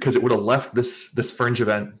weird because it would have left this Fringe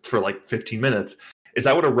event for like 15 minutes, is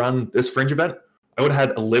I would have run this Fringe event. I would have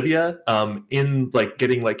had Olivia in like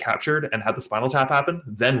getting like captured and had the spinal tap happen,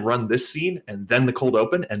 then run this scene, and then the cold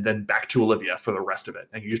open, and then back to Olivia for the rest of it.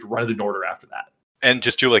 And you just run it in order after that. And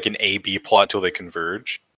just do like an A-B plot till they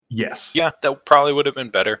converge. Yes. Yeah, that probably would have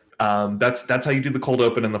been better. That's how you do the cold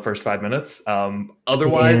open in the first 5 minutes.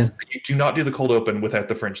 Otherwise, you do not do the cold open without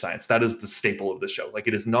the Fringe science. That is the staple of the show. Like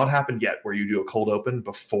it has not happened yet where you do a cold open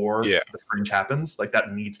before the Fringe happens. Like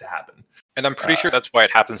that needs to happen. And I'm pretty sure that's why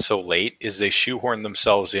it happens so late, is they shoehorn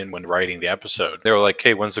themselves in when writing the episode. They were like,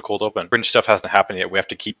 hey, when's the cold open? Fringe stuff hasn't happened yet. We have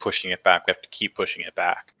to keep pushing it back. We have to keep pushing it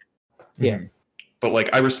back. Yeah. But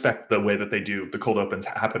like I respect the way that they do the cold opens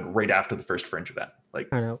happen right after the first Fringe event. Like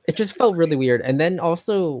I don't know. It just felt really weird. And then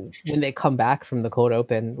also when they come back from the cold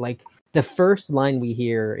open, like the first line we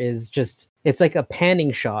hear is just, it's like a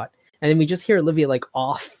panning shot. And then we just hear Olivia like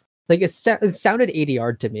off. Like it sounded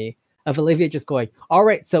ADR to me, of Olivia just going, all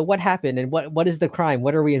right, so what happened? And what is the crime?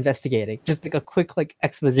 What are we investigating? Just like a quick like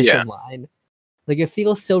exposition line. Like it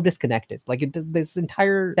feels so disconnected. Like this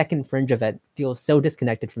entire second Fringe event feels so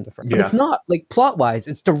disconnected from the first. But it's not, like plot wise,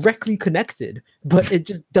 it's directly connected, but it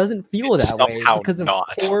just doesn't feel that way because of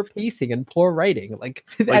poor pacing and poor writing. Like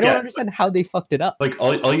I don't understand how they fucked it up. Like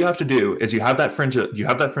all you have to do is you have that Fringe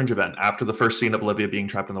event after the first scene of Olivia being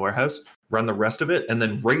trapped in the warehouse. Run the rest of it, and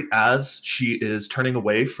then right as she is turning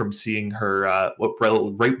away from seeing her,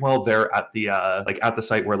 right while they're at the at the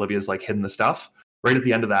site where Olivia's like hidden the stuff. Right at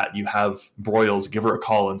the end of that, you have Broyles give her a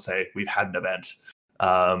call and say, we've had an event.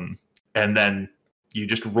 And then you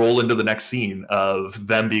just roll into the next scene of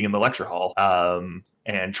them being in the lecture hall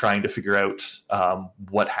and trying to figure out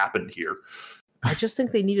what happened here. I just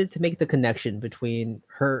think they needed to make the connection between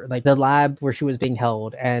her, like the lab where she was being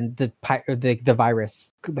held, and the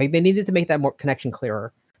virus. Like they needed to make that more connection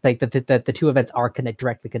clearer. Like that the two events are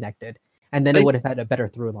directly connected, and then it would have had a better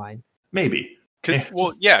through line. Maybe.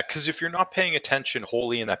 Because if you're not paying attention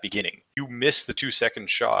wholly in that beginning, you miss the 2-second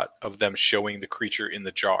shot of them showing the creature in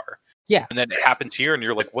the jar. Yeah. And then it happens here, and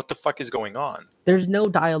you're like, what the fuck is going on? There's no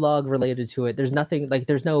dialogue related to it. There's nothing, like,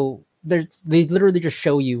 they literally just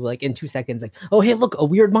show you, like, in 2 seconds, like, oh, hey, look, a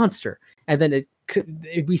weird monster. And then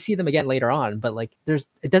we see them again later on, but, like,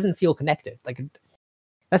 it doesn't feel connected. Like,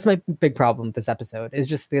 that's my big problem with this episode, is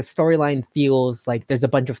just the storyline feels like there's a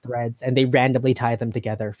bunch of threads, and they randomly tie them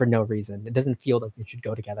together for no reason. It doesn't feel like they should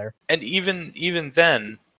go together. And even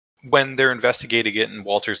then, when they're investigating it and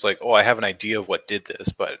Walter's like, oh, I have an idea of what did this,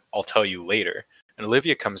 but I'll tell you later. And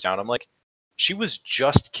Olivia comes down, I'm like, she was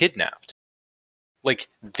just kidnapped. Like,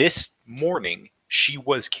 this morning, she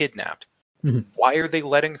was kidnapped. Mm-hmm. Why are they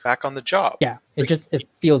letting her back on the job? Yeah, it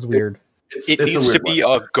feels weird. It needs to be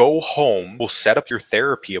a go home, we'll set up your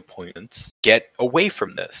therapy appointments, get away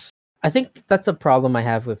from this. I think that's a problem I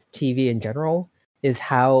have with TV in general, is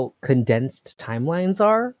how condensed timelines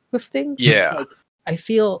are with things. Yeah. Like, I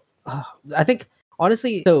feel... I think,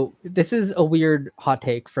 honestly, so this is a weird hot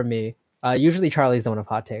take from me. Usually Charlie's the one of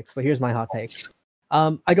hot takes, but here's my hot take.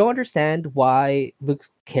 I don't understand why Luke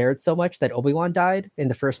cared so much that Obi-Wan died in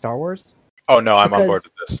the first Star Wars. Oh, no, I'm on board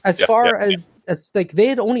with this. As far as like, they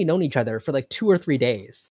had only known each other for like 2 or 3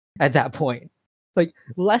 days at that point. Like,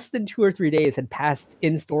 less than 2 or 3 days had passed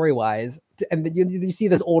in story-wise, and then you see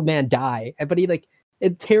this old man die, but he, like,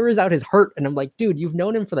 it tears out his heart, and I'm like, dude, you've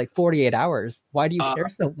known him for like 48 hours. Why do you care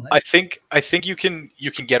so much? I think you can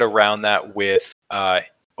get around that with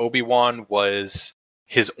Obi-Wan was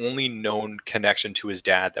his only known connection to his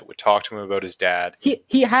dad that would talk to him about his dad.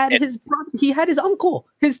 He had his uncle.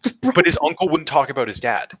 But his uncle wouldn't talk about his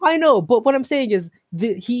dad. I know, but what I'm saying is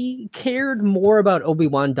that he cared more about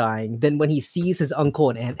Obi-Wan dying than when he sees his uncle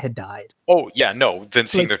and aunt had died. Oh yeah, no, than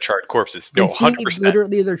seeing their charred corpses. No, 100%.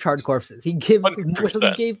 Literally their charred corpses. He gave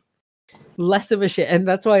less of a shit, and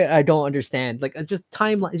that's why I don't understand. Like, just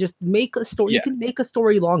timeline. Just make a story. Yeah. You can make a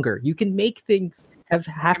story longer. You can make things have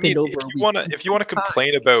happened over a week. If you want to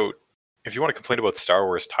complain about Star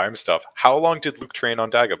Wars time stuff, how long did Luke train on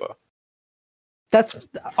Dagobah? That's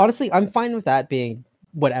honestly, I'm fine with that being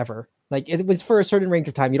whatever. Like, it was for a certain range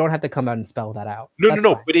of time. You don't have to come out and spell that out.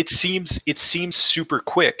 No. But it seems super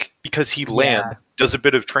quick because he lands, does a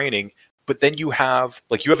bit of training, but then you have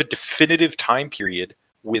a definitive time period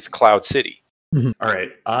with Cloud City. Mm-hmm. All right,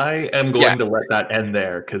 I am going to let that end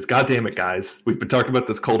there because, goddamn it, guys, we've been talking about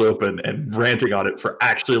this cold open and ranting on it for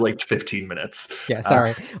actually like 15 minutes. Yeah,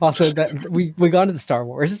 sorry. Also, that we got into the Star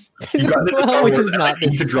Wars. You got into Star Wars, and I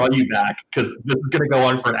need to draw you back because this is going to go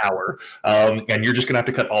on for an hour, and you're just going to have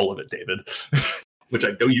to cut all of it, David, which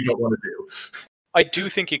I know you don't want to do. I do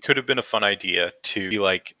think it could have been a fun idea to be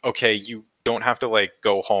like, okay, you don't have to like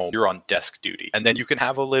go home, you're on desk duty, and then you can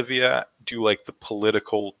have Olivia do like the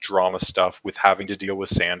political drama stuff with having to deal with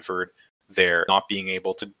Sanford there not being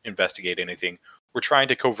able to investigate anything. We're trying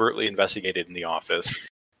to covertly investigate it in the office,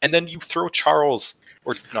 and then you throw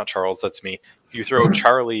you throw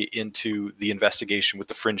Charlie into the investigation with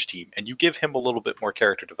the Fringe team, and you give him a little bit more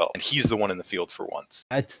character development. He's the one in the field for once.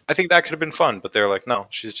 I think that could have been fun, but they're like, no,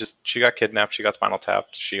 she got kidnapped, she got spinal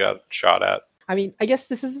tapped, she got shot at. I mean, I guess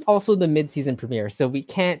this is also the mid-season premiere, so we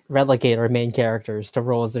can't relegate our main characters to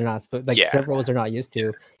roles they're not roles they're not used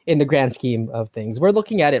to in the grand scheme of things. We're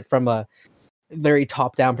looking at it from a very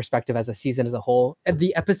top-down perspective as a season as a whole. And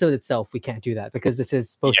the episode itself, we can't do that because this is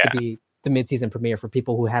supposed to be the mid-season premiere for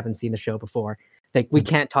people who haven't seen the show before. Like, we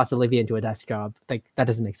can't toss Olivia into a desk job. Like, that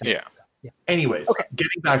doesn't make sense. Yeah. Yeah. Anyways,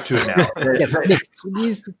 getting back to it now.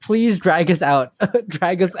 Nick, please drag us out.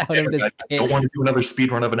 Drag us out of this. I don't want to do another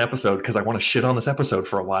speed run of an episode because I want to shit on this episode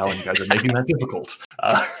for a while, and you guys are making that difficult.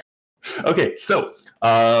 Okay, so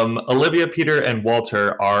Olivia, Peter, and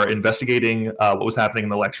Walter are investigating what was happening in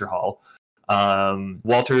the lecture hall.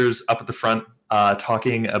 Walter's up at the front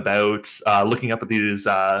talking about looking up at these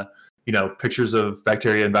pictures of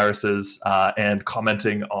bacteria and viruses and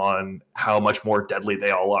commenting on how much more deadly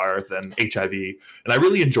they all are than HIV. And I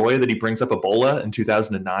really enjoy that he brings up Ebola in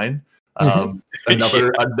 2009.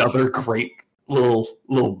 Another great little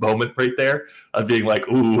moment right there of being like,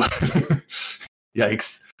 ooh,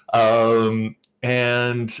 yikes.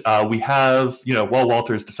 And we have, while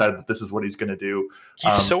Walter's decided that this is what he's going to do.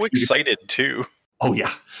 He's so excited too. Oh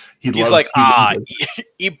yeah, He's like,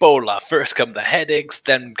 Ebola. First come the headaches,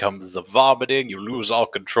 then comes the vomiting. You lose all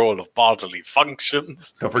control of bodily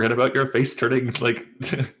functions. Don't forget about your face turning like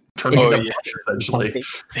turning Oh, into yeah. mush, essentially.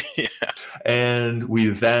 Yeah. And we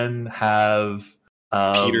then have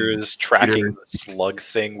Peter is tracking Peter. the slug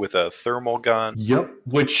thing with a thermal gun. Yep.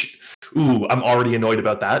 Which, I'm already annoyed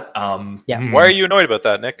about that. Yeah. Why are you annoyed about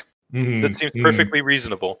that, Nick? That seems perfectly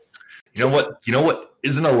reasonable. You know what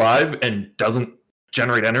isn't alive and doesn't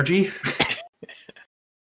generate energy?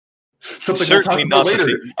 Something Certainly we'll talk about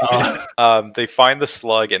not later. they find the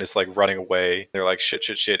slug and it's like running away. They're like, shit.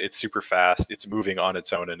 It's super fast. It's moving on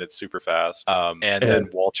its own and it's super fast. And then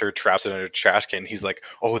Walter traps it under a trash can. He's like,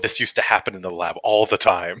 oh, this used to happen in the lab all the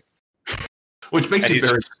time. Which makes me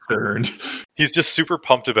very concerned. He's just super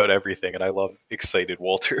pumped about everything, and I love excited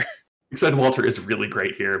Walter. Excited Walter is really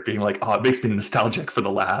great here, being like, oh, it makes me nostalgic for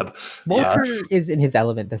the lab. Walter is in his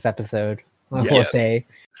element this episode, I will say.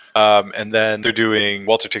 And then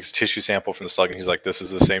Walter takes a tissue sample from the slug, and he's like, this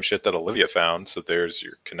is the same shit that Olivia found, so there's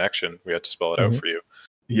your connection. We have to spell it out for you.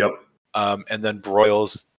 Yep. And then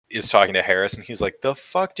Broyles is talking to Harris, and he's like, the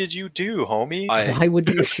fuck did you do, homie? Why would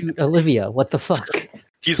you shoot Olivia? What the fuck?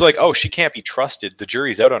 He's like, oh, she can't be trusted. The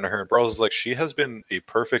jury's out on her. And Broyles is like, she has been a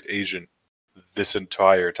perfect agent this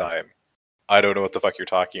entire time. I don't know what the fuck you're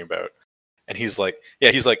talking about. And he's like,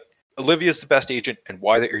 Olivia's the best agent, and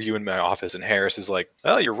why are you in my office? And Harris is like,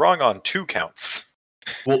 well, you're wrong on 2 counts.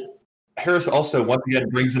 Well, Harris also, once again,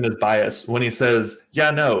 brings in his bias when he says,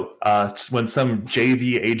 when some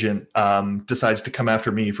JV agent decides to come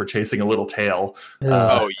after me for chasing a little tail. We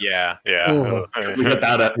get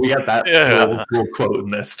that little quote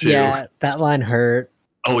in this, too. Yeah, that line hurt.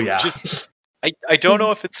 Oh, yeah. I don't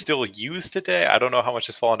know if it's still used today. I don't know how much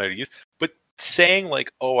has fallen out of use. But saying,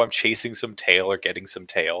 like, oh, I'm chasing some tail or getting some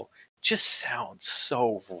tail just sounds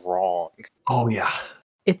so wrong. Oh, yeah.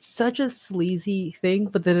 It's such a sleazy thing,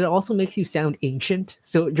 but then it also makes you sound ancient.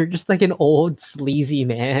 So you're just like an old sleazy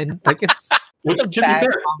man. Like it's which, to be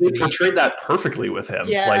fair, they portrayed that perfectly with him.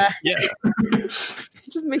 Yeah. It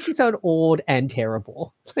just makes you sound old and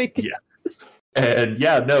terrible. Like, yes. And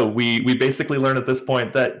we basically learn at this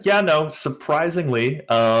point that surprisingly,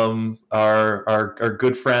 our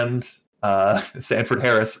good friend Sanford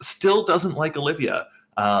Harris still doesn't like Olivia.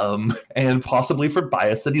 And possibly for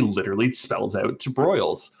bias that he literally spells out to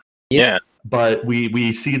Broyles. Yeah. But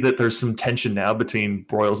we see that there's some tension now between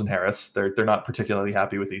Broyles and Harris. They're not particularly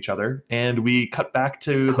happy with each other, and we cut back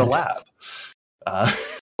to the lab.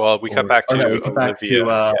 We cut back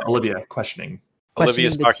to Olivia questioning.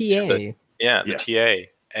 Olivia's the talking TA. to the TA,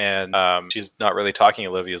 and she's not really talking.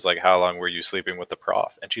 Olivia's like, "How long were you sleeping with the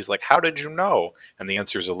prof?" And she's like, "How did you know?" And the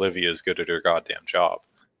answer is, Olivia is good at her goddamn job.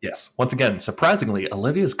 Yes. Once again, surprisingly,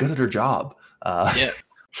 Olivia's good at her job.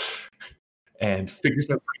 And figures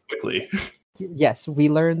out pretty quickly. Yes, we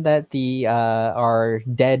learned that our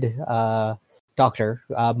dead doctor,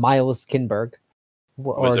 Miles Kinberg,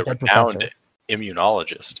 was a renowned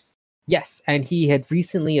immunologist. Yes, and he had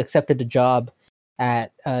recently accepted a job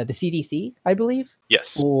at the CDC, I believe.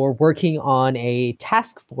 Yes. For working on a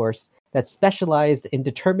task force that specialized in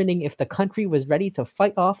determining if the country was ready to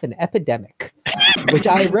fight off an epidemic, which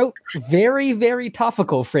I wrote very, very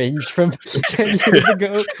topical, Fringe, from 10 years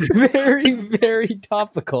ago. Very, very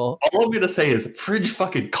topical. All I'm going to say is Fringe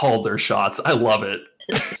fucking called their shots. I love it.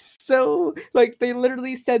 So, they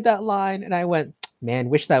literally said that line, and I went, man,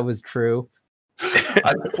 wish that was true. So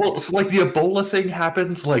the Ebola thing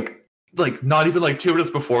happens, not even 2 minutes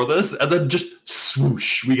before this, and then just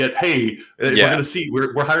swoosh, we get, we're gonna see,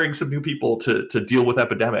 we're hiring some new people to deal with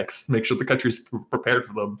epidemics, make sure the country's prepared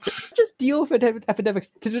for them. Just deal with epidemics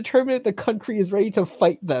to determine if the country is ready to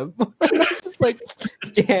fight them. Just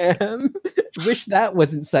damn, wish that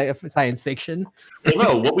wasn't science fiction. Well,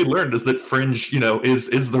 no, what we learned is that Fringe,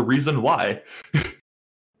 is the reason why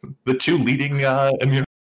the 2 leading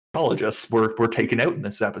immunologists were taken out in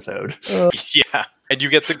this episode. Yeah. And you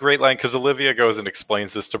get the great line, because Olivia goes and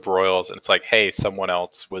explains this to Broyles, and it's like, hey, someone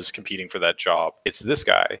else was competing for that job. It's this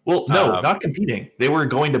guy. Well, no, not competing. They were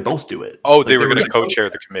going to both do it. Oh, they were going to co-chair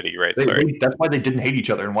the committee, right? Sorry. That's why they didn't hate each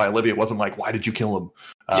other, and why Olivia wasn't like, why did you kill him?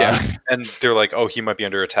 And they're like, oh, he might be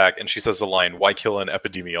under attack. And she says the line, why kill an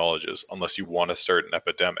epidemiologist unless you want to start an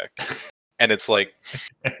epidemic? And it's like,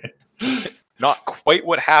 not quite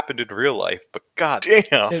what happened in real life, but god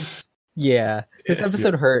damn. This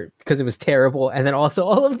episode hurt because it was terrible, and then also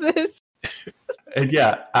all of this. And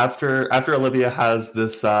after Olivia has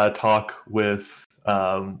this talk with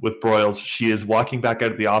Broyles, she is walking back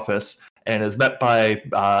out of the office and is met by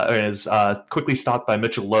quickly stopped by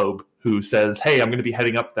Mitchell Loeb, who says, "Hey, I'm going to be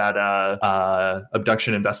heading up that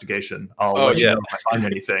abduction investigation. I'll let you know if I find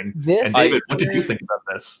anything." And David, what did you think about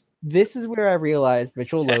this? This is where I realized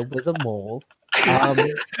Mitchell Loeb was a mole.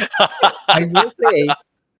 I will say,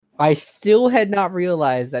 I still had not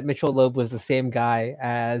realized that Mitchell Loeb was the same guy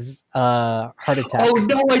as Heart Attack. Oh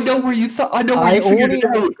no, I know where you thought. I know where you figured it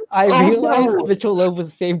out. I realized Mitchell Loeb was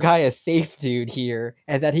the same guy as Safe Dude here,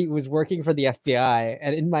 and that he was working for the FBI.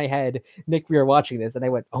 And in my head, Nick, we were watching this, and I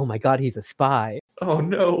went, "Oh my god, he's a spy." Oh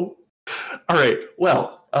no! All right,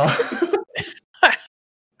 well,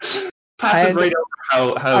 passive right over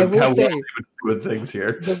how well he would with things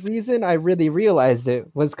here. The reason I really realized it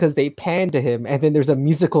was because they pan to him, and then there's a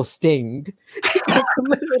musical sting. It's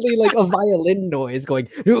literally like a violin noise going,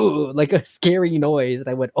 ooh, like a scary noise. And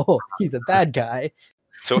I went, oh, he's a bad guy.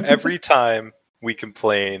 So every time we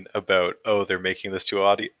complain about, oh, they're making this too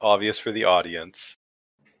obvious for the audience,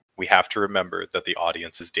 we have to remember that the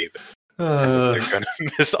audience is David. And they're going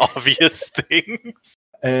to miss obvious things.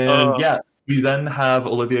 And we then have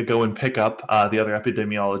Olivia go and pick up the other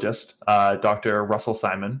epidemiologist, Dr. Russell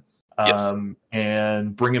Simon,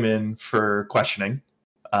 and bring him in for questioning.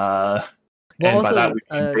 And also, by that, we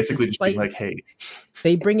can basically just be like, hey.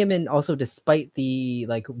 They bring him in also despite the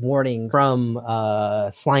warning from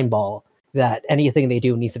Slimeball that anything they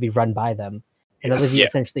do needs to be run by them. And Olivia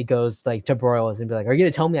essentially goes to Broyles and be like, are you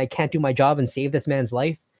going to tell me I can't do my job and save this man's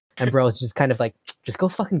life? And Bro's just kind of like, just go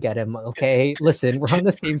fucking get him, okay? Listen, we're on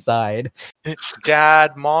the same side.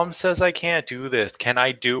 Dad, Mom says I can't do this. Can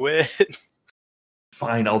I do it?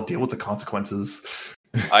 Fine, I'll deal with the consequences.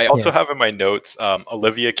 I also have in my notes,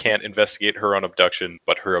 Olivia can't investigate her own abduction,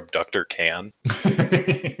 but her abductor can.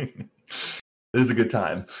 It is a good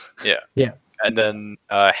time. Yeah. And then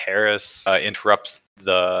Harris interrupts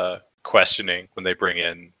the questioning when they bring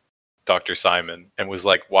in Dr. Simon and was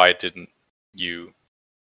like, why didn't you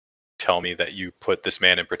tell me that you put this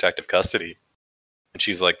man in protective custody? And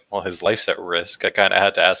she's like, well, his life's at risk. I kind of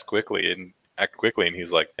had to act quickly. And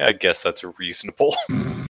he's like, yeah, I guess that's reasonable.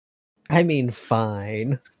 I mean,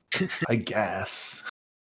 fine. I guess.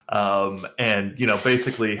 And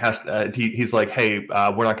basically he's like, hey,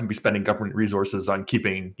 we're not going to be spending government resources on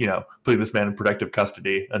putting this man in protective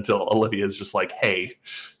custody until Olivia's just like, hey,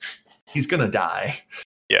 he's gonna die.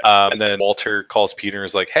 Yeah. And then Walter calls Peter and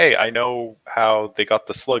is like, hey, I know how they got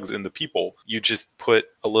the slugs in the people. You just put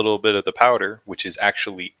a little bit of the powder, which is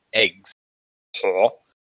actually eggs,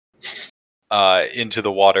 into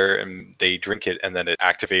the water, and they drink it, and then it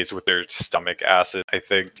activates with their stomach acid, I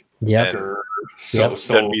think. Yeah.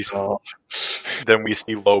 Then we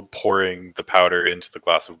see Loeb pouring the powder into the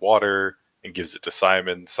glass of water and gives it to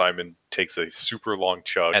Simon. Simon takes a super long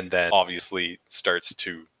chug and then obviously starts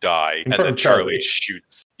to die. And then Charlie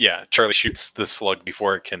shoots the slug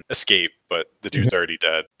before it can escape, but the dude's already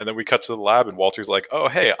dead. And then we cut to the lab and Walter's like, oh,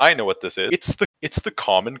 hey, I know what this is. It's the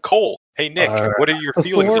common cold. Hey, Nick, what are your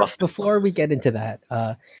feelings on it? Before we get into that,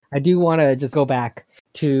 I do want to just go back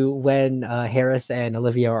to when Harris and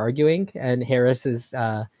Olivia are arguing, and Harris is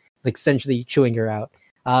essentially chewing her out.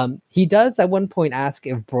 He does at one point ask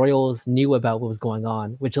if Broyles knew about what was going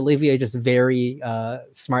on, which Olivia just very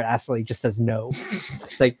smart-assly just says no.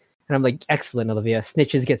 And I'm like, excellent, Olivia.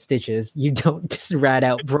 Snitches get stitches. You don't just rat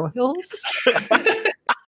out Broyles.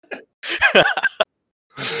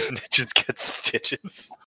 Snitches get stitches.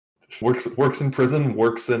 Works in prison.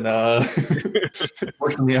 Works in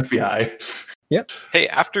works in the FBI. Yep. Hey,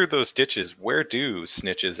 after those stitches, where do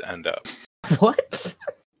snitches end up? What?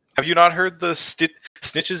 Have you not heard the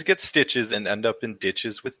snitches get stitches and end up in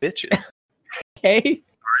ditches with bitches? Okay.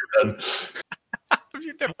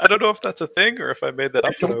 I don't know if that's a thing or if I made that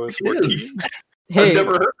up when I was 14. Hey, I've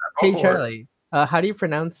never heard that before. Hey, Charlie. How do you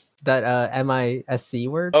pronounce that MISC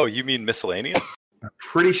word? Oh, you mean miscellaneous? I'm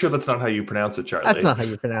pretty sure that's not how you pronounce it, Charlie. That's not how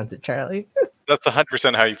you pronounce it, Charlie. That's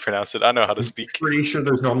 100% how you pronounce it. I know how to speak. I'm pretty sure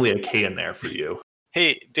there's normally a K in there for you.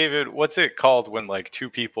 Hey, David, what's it called when two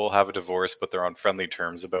people have a divorce but they're on friendly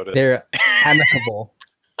terms about it? They're amicable.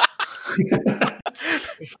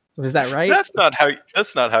 Was that right? That's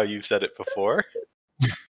not how you've said it before.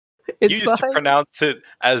 You used to pronounce it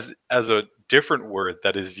as a different word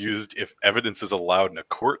that is used if evidence is allowed in a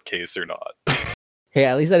court case or not. Hey,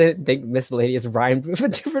 at least I didn't think miscellaneous rhymed with a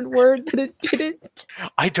different word, but it didn't.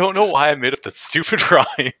 I don't know why I made up that stupid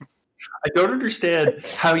rhyme. I don't understand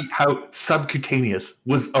how subcutaneous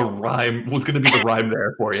was going to be the rhyme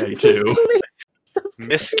there for you too.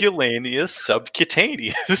 Miscellaneous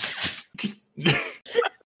subcutaneous.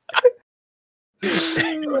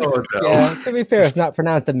 Oh, no. Yeah, to be fair, it's not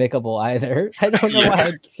pronounced amicable either. I don't know why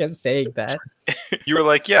I kept saying that. You were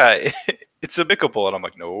like, yeah, it's amicable, and I'm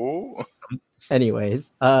like, no. Anyways,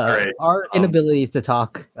 right. our inability to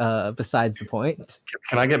talk besides the point.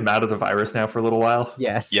 Can I get mad at the virus now for a little while?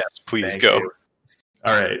 Yes. Yes, please Thank go. you.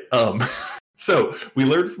 All right. So we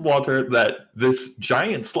learned from Walter that this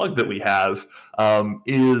giant slug that we have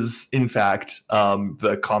is, in fact,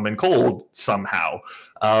 the common cold somehow.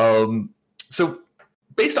 So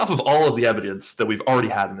based off of all of the evidence that we've already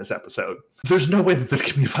had in this episode, there's no way that this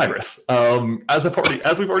can be a virus. As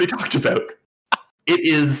we've already talked about, it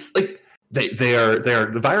is like they are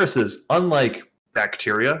the viruses, unlike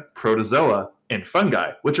bacteria, protozoa, and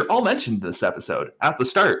fungi, which are all mentioned in this episode at the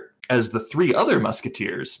start as the three other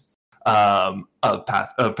musketeers of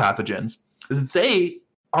pathogens. They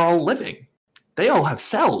are all living. They all have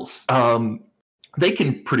cells. They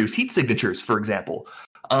can produce heat signatures, for example.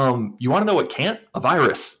 You want to know what can't? A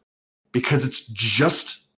virus. Because it's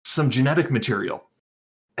just some genetic material.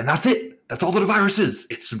 And that's it. That's all that a virus is.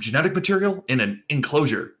 It's some genetic material in an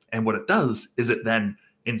enclosure. And what it does is it then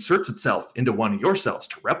inserts itself into one of your cells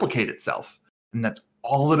to replicate itself. And that's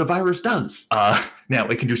all that a virus does. Now,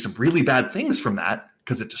 it can do some really bad things from that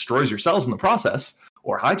because it destroys your cells in the process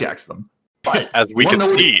or hijacks them. But as we can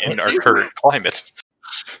see in our current climate.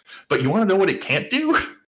 But you want to know what it can't do?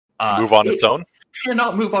 Move on its own? It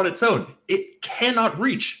cannot move on its own. It cannot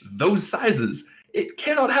reach those sizes. It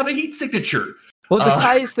cannot have a heat signature. Well,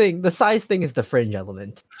 the size thing is the fringe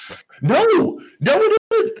element. No, it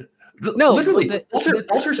isn't. No, literally,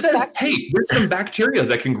 Walter says, "Hey, there's some bacteria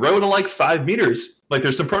that can grow to like 5 meters. Like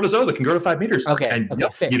there's some protozoa that can grow to 5 meters." Okay, and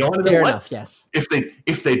fair, you don't want to know fair what? enough. Yes.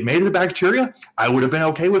 If they'd made the bacteria, I would have been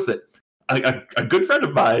okay with it. A good friend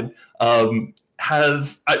of mine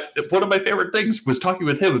has one of my favorite things was talking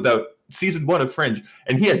with him about season 1 of Fringe,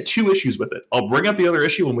 and he had 2 issues with it. I'll bring up the other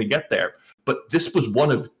issue when we get there. But this was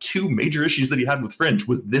one of 2 major issues that he had with Fringe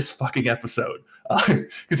was this fucking episode.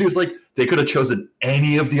 Because he was like, they could have chosen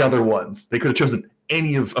any of the other ones. They could have chosen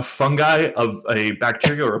any of a fungi, of a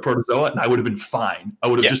bacteria or a protozoa, and I would have been fine. I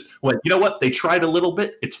would have just went, you know what? They tried a little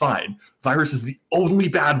bit. It's fine. Virus is the only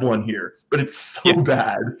bad one here, but it's so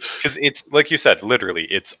bad. Because it's, like you said, literally,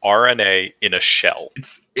 it's RNA in a shell.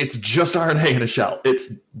 It's just RNA in a shell.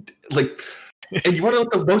 It's like... And you want to know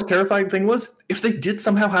what the most terrifying thing was? If they did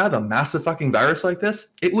somehow have a massive fucking virus like this,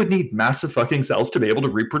 it would need massive fucking cells to be able to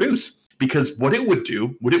reproduce. Because what it would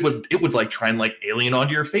do, it would like try and like alien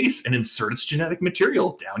onto your face and insert its genetic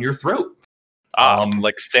material down your throat.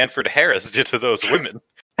 Like Sanford Harris did to those women.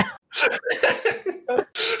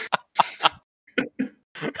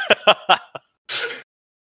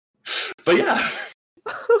 But yeah.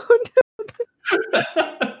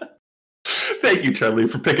 Thank you, Charlie,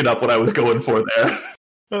 for picking up what I was going for there.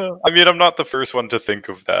 I mean, I'm not the first one to think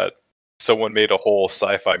of that. Someone made a whole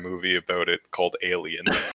sci-fi movie about it called Alien.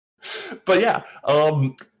 But yeah,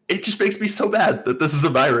 it just makes me so mad that this is a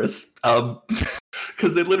virus.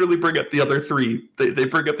 Because they literally bring up the other 3. They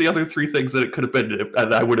bring up the other 3 things that it could have been,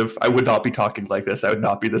 and I would not be talking like this. I would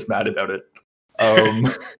not be this mad about it.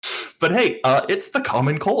 But hey, it's the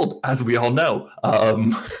common cold, as we all know.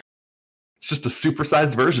 It's just a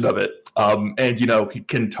supersized version of it. And, he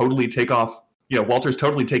can totally take off, Walter's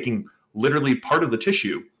totally taking literally part of the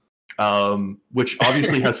tissue, which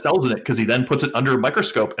obviously has cells in it because he then puts it under a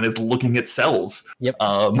microscope and is looking at cells. Yep.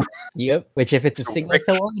 Which if it's a single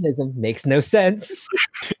cell organism, makes no sense.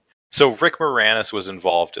 So Rick Moranis was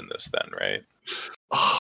involved in this then, right?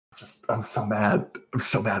 Oh, I'm so mad. I'm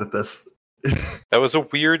so mad at this. That was a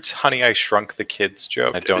weird Honey, I Shrunk the Kids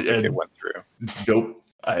joke. I don't think it went through. Nope.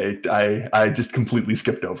 I just completely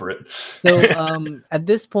skipped over it. So at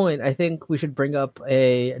this point, I think we should bring up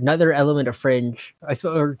another element of Fringe,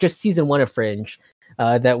 or just season 1 of Fringe,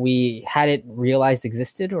 that we hadn't realized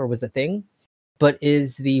existed or was a thing, but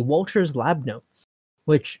is the Walters lab notes,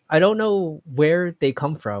 which I don't know where they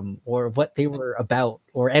come from or what they were about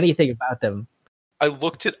or anything about them. I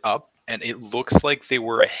looked it up. And it looks like they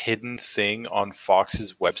were a hidden thing on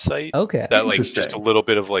Fox's website. Okay. That like just a little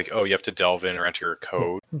bit of like, oh, you have to delve in or enter a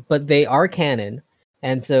code. But they are canon.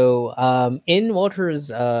 And so in Walter's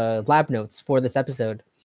lab notes for this episode,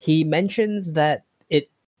 he mentions that it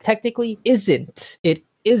technically isn't. It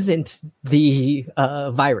isn't the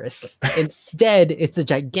virus. Instead, it's a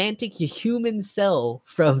gigantic human cell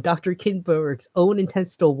from Dr. Kinberg's own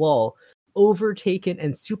intestinal wall, overtaken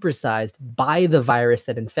and supersized by the virus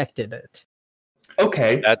that infected it.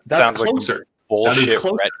 Okay, that's sounds closer. Like bullshit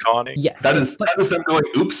retconning. Yes, that is them going,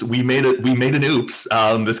 oops, we made an oops.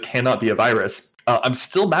 This cannot be a virus. I'm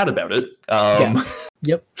still mad about it.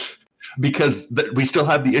 Yep. Because we still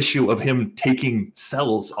have the issue of him taking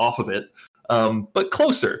cells off of it. But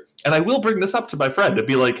closer. and I will bring this up to my friend and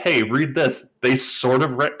be like, hey, read this. They sort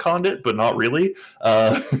of retconned it, but not really.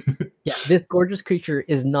 Yeah, this gorgeous creature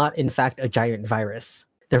is not, in fact, a giant virus.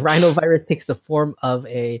 The rhinovirus takes the form of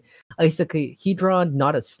a icosahedron,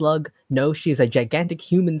 not a slug. No, she is a gigantic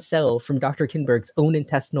human cell from Dr. Kinberg's own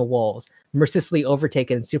intestinal walls, mercilessly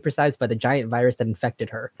overtaken and supersized by the giant virus that infected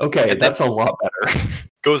her. Okay, that's a lot better.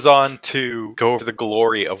 Goes on to go over the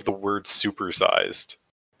glory of the word supersized.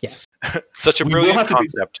 Yes. Such a We will brilliant have to be-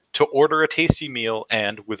 concept to order a tasty meal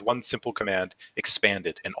and, with one simple command, expand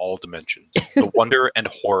it in all dimensions. The wonder and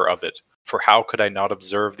horror of it. For how could I not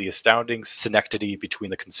observe the astounding synecdoche between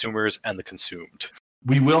the consumers and the consumed?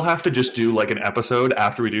 We will have to just do like an episode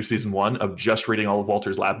after we do season 1 of just reading all of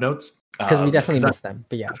Walter's lab notes. Because we definitely missed them,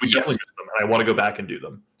 but yeah. We definitely missed them, and I want to go back and do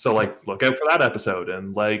them. So, like, look out for that episode,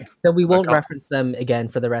 and like. So we won't reference them again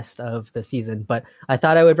for the rest of the season, but I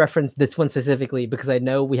thought I would reference this one specifically because I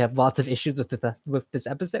know we have lots of issues with this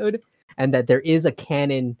episode, and that there is a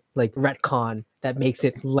canon like retcon that makes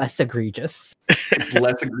it less egregious. It's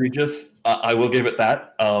less egregious. I will give it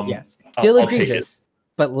that. Yes, still I'll take egregious,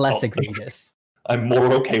 but less I'll- egregious. I'm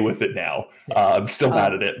more okay with it now. I'm still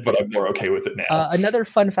mad at it, but I'm more okay with it now. Another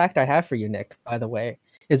fun fact I have for you, Nick, by the way,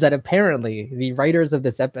 is that apparently the writers of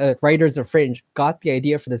this writers of Fringe got the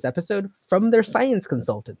idea for this episode from their science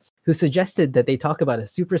consultants, who suggested that they talk about a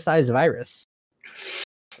supersized virus.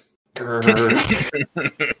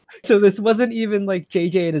 Grr. So this wasn't even like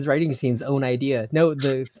JJ and his writing team's own idea. No,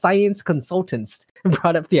 the science consultants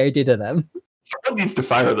brought up the idea to them. Someone needs to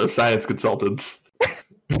fire those science consultants.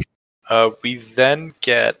 We then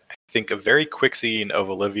get, I think, a very quick scene of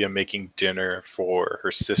Olivia making dinner for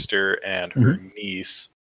her sister and her niece,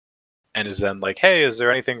 and is then like, hey, is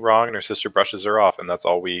there anything wrong? And her sister brushes her off, and that's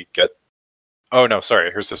all we get. Oh, no,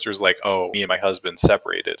 sorry. Her sister's like, oh, me and my husband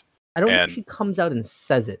separated. I don't think she comes out and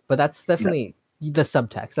says it, but that's definitely the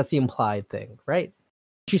subtext. That's the implied thing, right?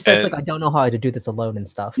 She says, like, I don't know how to do this alone and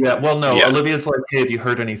stuff. Yeah, well, no. Yeah. Olivia's like, hey, have you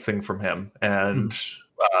heard anything from him? And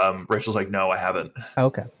Rachel's like, no, I haven't.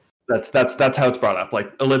 Okay. That's how it's brought up.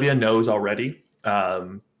 Like, Olivia knows already,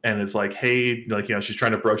 and is like, hey, like, you know, she's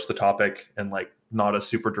trying to broach the topic in like not a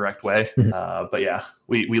super direct way. But yeah,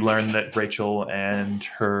 we learn that Rachel and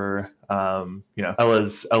her, you know,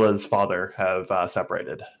 Ella's father have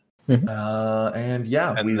separated. And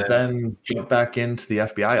yeah, And we then jump back into the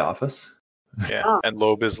FBI office. Yeah, and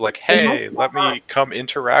Loeb is like, hey, let me come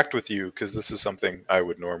interact with you, because this is something I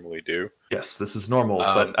would normally do. Yes, this is normal.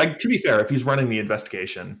 But to be fair, if he's running the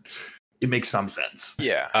investigation, it makes some sense.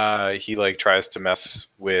 Yeah. He like tries to mess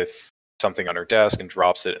with something on her desk and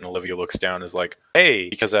drops it, and Olivia looks down and is like, hey,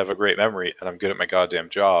 because I have a great memory and I'm good at my goddamn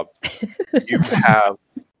job, you have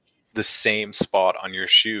the same spot on your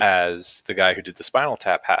shoe as the guy who did the Spinal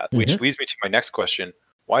Tap hat, which leads me to my next question.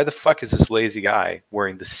 Why the fuck is this lazy guy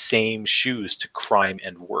wearing the same shoes to crime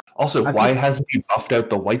and work? Also, why hasn't he buffed out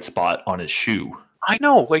the white spot on his shoe? I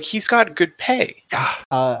know, like, he's got good pay.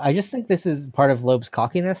 I just think this is part of Loeb's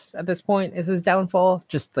cockiness at this point, is his downfall.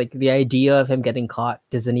 Just, like, the idea of him getting caught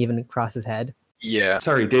doesn't even cross his head. Yeah.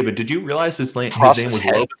 Sorry, David, did you realize his name was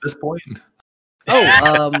Loeb at this point?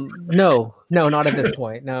 Oh, no, not at this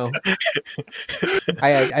point, no.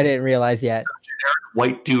 I didn't realize yet.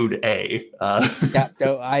 White dude A. Yeah,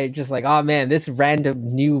 no, I just like, oh man, this random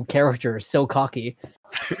new character is so cocky.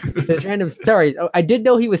 Sorry, I did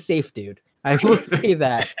know he was safe, dude. I will say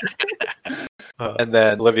that. And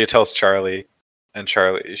then Olivia tells Charlie, and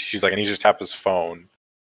Charlie, she's like, I need you to tap his phone,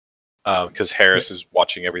 because Harris is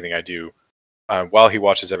watching everything I do. While he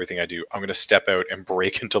watches everything I do, I'm going to step out and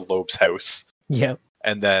break into Loeb's house. Yep.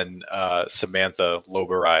 And then Samantha, Loeb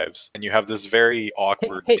arrives, and you have this very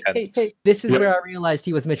awkward, tense... Hey. This is where I realized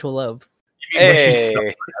he was Mitchell Loeb. Hey!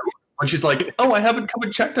 When she's like, oh, I haven't come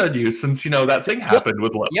and checked on you since, you know, that thing happened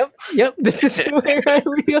with Loeb. Yep. This is where I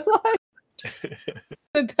realized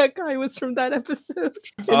that guy was from that episode.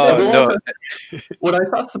 No. When I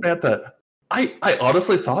saw Samantha, I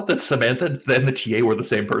honestly thought that Samantha and the TA were the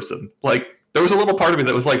same person. Like, there was a little part of me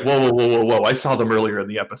that was like, whoa, I saw them earlier in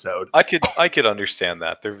the episode. I could understand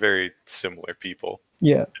that. They're very similar people.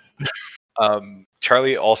 Yeah.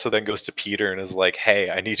 Charlie also then goes to Peter and is like, hey,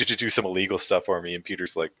 I need you to do some illegal stuff for me. And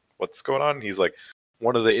Peter's like, what's going on? And he's like,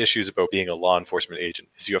 one of the issues about being a law enforcement agent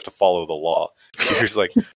is you have to follow the law. Peter's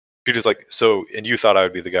like, so, and you thought I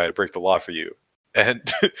would be the guy to break the law for you.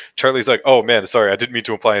 And Charlie's like, oh man, sorry, I didn't mean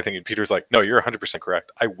to imply anything. And Peter's like, no, you're 100%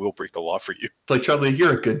 correct. I will break the law for you. It's like, Charlie,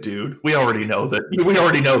 you're a good dude. We already know that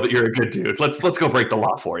you're a good dude. Let's go break the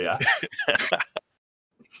law for you.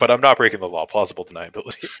 But I'm not breaking the law. Plausible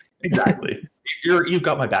deniability. Exactly. You've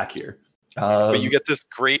got my back here. But you get this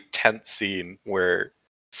great tense scene where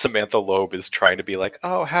Samantha Loeb is trying to be like,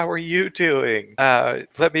 oh, how are you doing?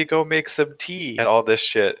 Let me go make some tea and all this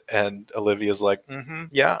shit. And Olivia's like,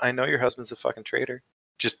 yeah, I know your husband's a fucking traitor.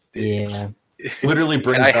 Just Yeah. Literally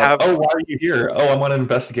brings And I up, have- oh, why are you here? Oh, I'm on an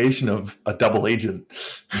investigation of a double agent.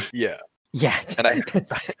 yeah. Yeah. And I-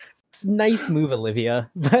 It's a nice move, Olivia,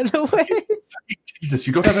 by the way. Jesus,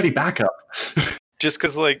 you don't have any backup. Just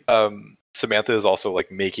because Samantha is also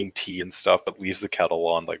like making tea and stuff, but leaves the kettle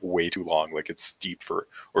on like way too long, like it's deep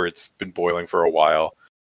or it's been boiling for a while.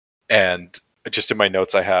 And just in my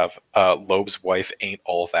notes, I have Loeb's wife ain't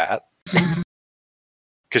all that, because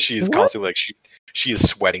she is What? constantly like she is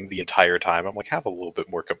sweating the entire time. I'm like, have a little bit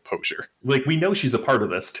more composure. Like, we know she's a part of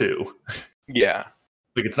this too. Yeah,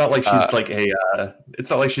 Like, it's not like she's like a. It's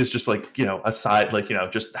not like she's just like, you know, aside, like, you know,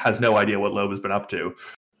 just has no idea what Loeb has been up to.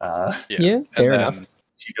 Yeah, fair enough.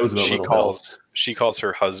 She knows about she Little calls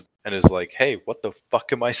her husband and is like, hey, what the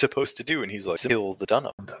fuck am I supposed to do? And he's like, kill the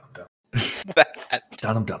Dunham.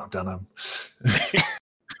 Dunham.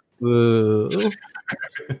 Ooh.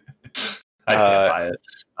 I stand by it.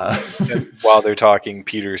 And while they're talking,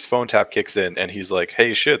 Peter's phone tap kicks in, and he's like,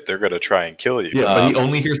 "Hey, shit, they're gonna try and kill you." Yeah, but he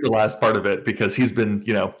only hears the last part of it because he's been,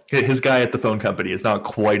 you know, his guy at the phone company is not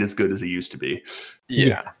quite as good as he used to be.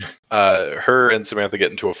 Yeah. Her and Samantha get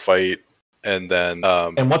into a fight, and then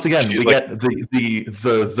And once again, we she's like- get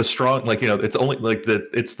the strong, like, you know, it's only like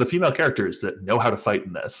it's the female characters that know how to fight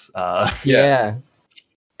in this. Yeah.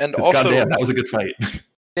 and Because also, goddamn, that was a good fight.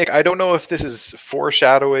 Nick, I don't know if this is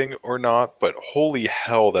foreshadowing or not, but holy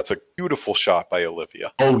hell, that's a beautiful shot by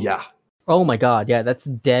Olivia. Oh yeah. Oh my god, yeah, that's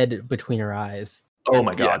dead between her eyes. Oh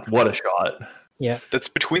my god, what a shot. That's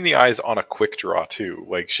between the eyes on a quick draw too.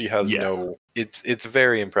 Like she has Yes. no. It's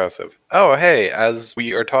very impressive. Oh hey, as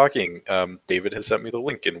we are talking, David has sent me the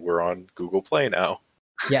link, and we're on Google Play now.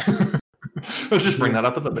 Yeah. Let's just bring that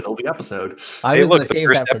up at the middle of the episode. I Hey, was look, gonna the save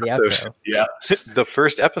first that for the episode. outro. Yeah. The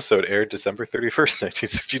first episode aired December 31st,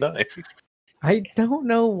 1969. I don't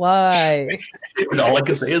know why. And all I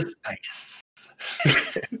can say is nice.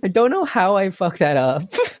 I don't know how I fucked that up.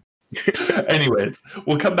 Anyways,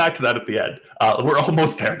 we'll come back to that at the end. We're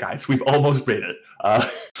almost there, guys. We've almost made it.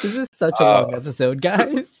 This is such a long episode,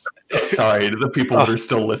 guys. Sorry to the people that are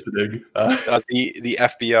still listening. The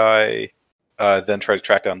FBI then tried to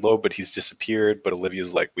track down Loeb, but he's disappeared. But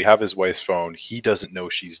Olivia's like, we have his wife's phone. He doesn't know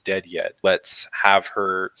she's dead yet. Let's have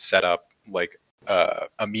her set up like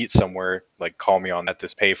a meet somewhere, like call me on at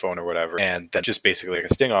this payphone or whatever. And then just basically like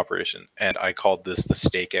a sting operation. And I called this the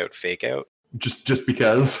stakeout fake out. Just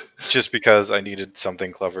because. Just because I needed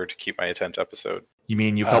something clever to keep my 10th episode. You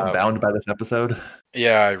mean you felt bound by this episode?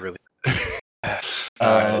 Yeah, I really.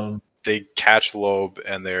 They catch Loeb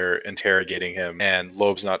and they're interrogating him, and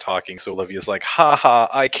Loeb's not talking, so Olivia's like, haha,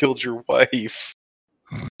 I killed your wife.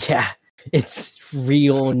 Yeah, it's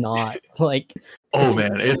real not like Oh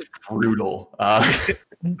man, it's brutal.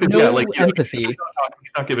 no yeah, like empathy. He's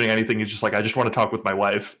not giving anything. He's just like, I just want to talk with my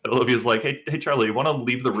wife. And Olivia's like, hey Charlie, you want to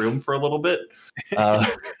leave the room for a little bit?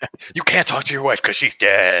 You can't talk to your wife because she's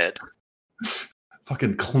dead.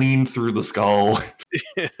 Fucking clean through the skull.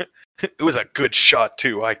 It was a good shot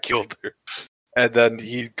too. I killed her. And then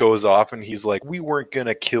he goes off and he's like, we weren't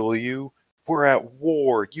gonna kill you. We're at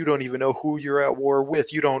war. You don't even know who you're at war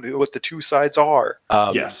with. You don't know what the two sides are.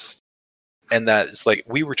 Yes. And that it's like,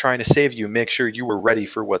 we were trying to save you, make sure you were ready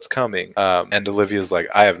for what's coming. And Olivia's like,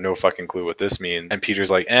 I have no fucking clue what this means. And Peter's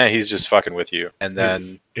like, he's just fucking with you. And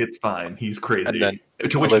then it's fine. He's crazy. And then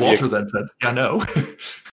to which Olivia- Walter then says, yeah, no.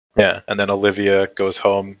 yeah. And then Olivia goes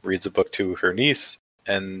home, reads a book to her niece,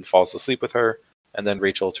 and falls asleep with her. And then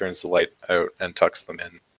Rachel turns the light out and tucks them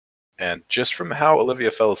in. And just from how Olivia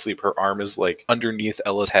fell asleep, her arm is like underneath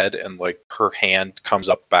Ella's head, and like her hand comes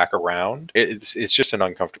up back around. It's just an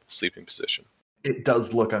uncomfortable sleeping position. It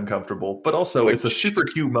does look uncomfortable, but also Like, it's a super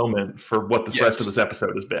cute moment for what the rest of this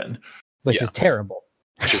episode has been. Which is terrible.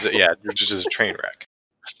 Which is just a train wreck.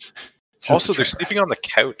 Just Also, a they're train sleeping on the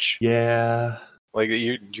couch. Yeah. Like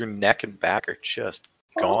your neck and back are just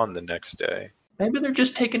gone the next day. Maybe they're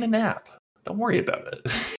just taking a nap. Don't worry about it.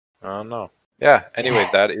 I don't know. Yeah. Anyway,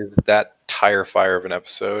 that is that tire fire of an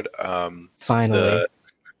episode. Finally. The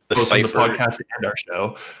Both on cipher. the podcast and our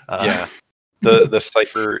show. Yeah. The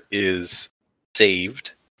cipher is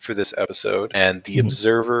saved for this episode, and the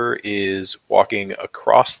observer is walking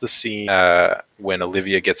across the scene when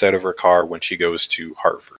Olivia gets out of her car when she goes to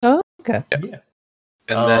Harvard. Oh, okay. Yeah.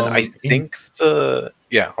 And then I think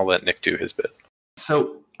I'll let Nick do his bit.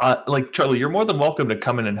 So, like, Charlie, you're more than welcome to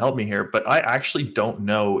come in and help me here, but I actually don't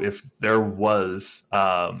know if there was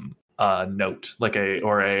a note, like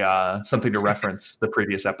something to reference the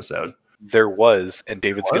previous episode. there was, and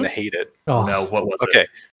David's going to Was? hate it. Oh no, what was it? Okay,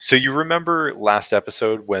 so you remember last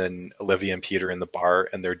episode when Olivia and Peter are in the bar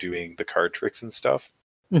and they're doing the card tricks and stuff?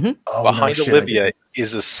 Mm-hmm. Oh, Behind no, shit, Olivia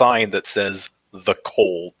is a sign that says the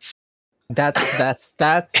Colds. That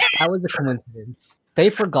was a coincidence. They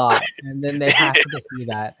forgot, and then they happened to see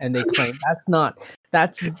that, and they claim that's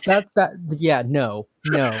that. Yeah, no,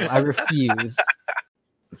 I refuse.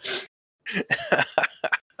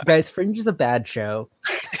 Guys, Fringe is a bad show.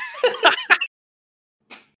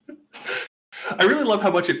 I really love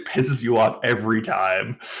how much it pisses you off every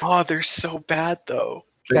time. Oh, they're so bad though.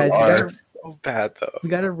 They Guys, are. So bad though. We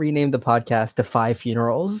gotta rename the podcast to 5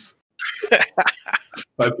 Funerals.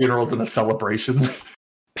 5 funerals and a celebration.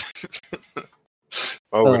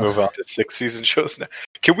 Oh, we move on to 6 season shows now.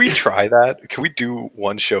 Can we try that? Can we do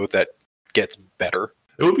one show that gets better?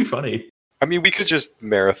 It would be funny. I mean, we could just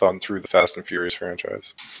marathon through the Fast and Furious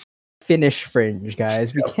franchise. Finish Fringe,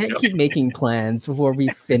 guys. We can't keep making plans before we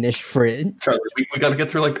finish Fringe. Charlie, we got to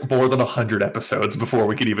get through like more than 100 episodes before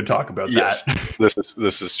we can even talk about that.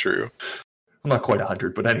 This is true. I'm not quite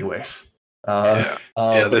 100, but anyways.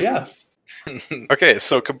 Okay,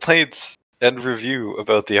 so complaints and review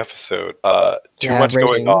about the episode. Too much ratings.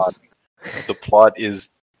 going on. The plot is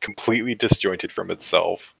completely disjointed from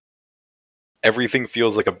itself. Everything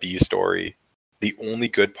feels like a B story. The only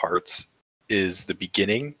good parts is the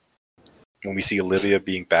beginning, when we see Olivia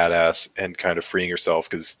being badass and kind of freeing herself,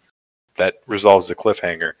 because that resolves the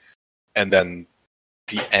cliffhanger. And then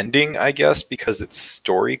the ending, I guess, because it's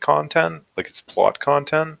story content, like it's plot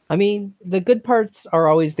content. I mean, the good parts are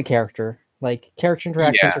always the character. Like, character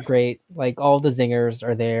interactions are great. Like, all the zingers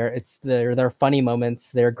are there. They're funny moments.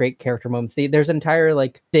 They're great character moments. There's an entire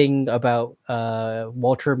like thing about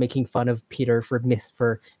Walter making fun of Peter for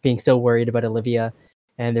being so worried about Olivia,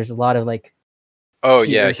 and there's a lot of like,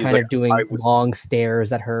 he's kind of doing long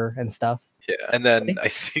stares at her and stuff. Yeah, and then I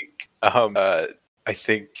think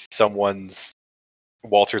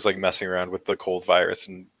Walter's like messing around with the cold virus,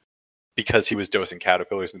 and because he was dosing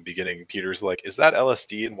caterpillars in the beginning, Peter's like, "Is that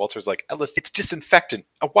LSD?" And Walter's like, "LSD, it's disinfectant.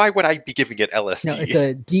 Why would I be giving it LSD?" No, it's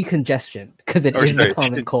a decongestion because it is the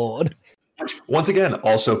common cold. Once again,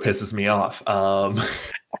 also pisses me off. Oh,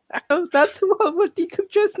 that's what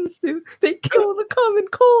decongestants do. They kill the common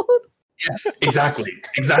cold. Yes, exactly.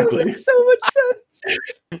 That makes so much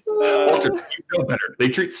sense. Walter, you know better. They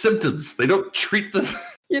treat symptoms. They don't treat the.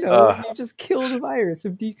 You just kill the virus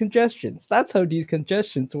of decongestants. That's how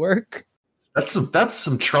decongestants work. That's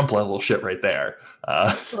some Trump level shit right there.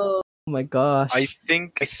 Oh my gosh! I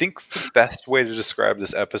think the best way to describe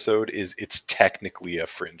this episode is it's technically a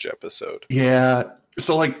Fringe episode. Yeah.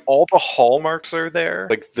 So like all the hallmarks are there.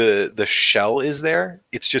 Like the shell is there.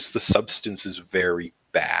 It's just the substance is very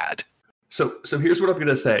bad. So here's what I'm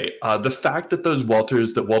gonna say. The fact that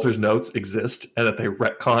Walter's notes exist and that they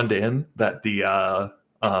retconned in that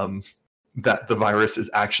the virus is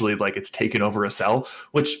actually like it's taken over a cell,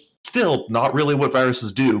 which still not really what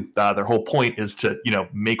viruses do. Their whole point is to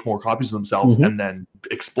make more copies of themselves and then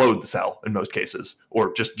explode the cell in most cases,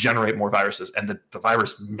 or just generate more viruses, and the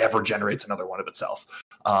virus never generates another one of itself.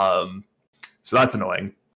 So that's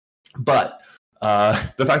annoying. But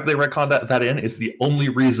the fact that they retconned that in is the only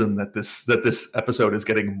reason that this episode is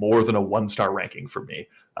getting more than a 1-star ranking for me.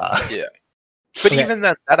 Yeah. But even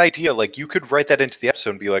that idea, like you could write that into the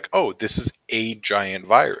episode and be like, "Oh, this is a giant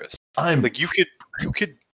virus." You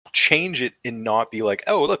could change it and not be like,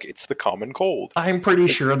 "Oh, look, it's the common cold." I'm pretty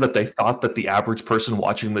sure that they thought that the average person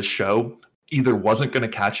watching this show either wasn't going to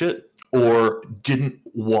catch it or didn't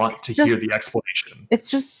want to hear the explanation. It's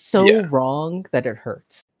just so wrong that it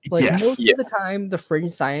hurts. Like most of the time, the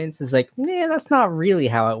Fringe science is like, "Nah, that's not really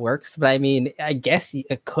how it works." But I mean, I guess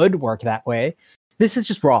it could work that way. This is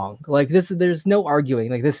just wrong. Like there's no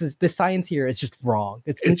arguing. Like the science here is just wrong.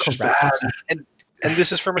 It's incorrect. And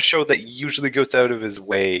this is from a show that usually goes out of his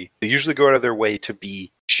way. They usually go out of their way to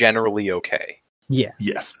be generally okay. Yeah.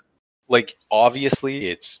 Yes. Like obviously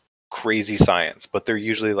it's crazy science, but they're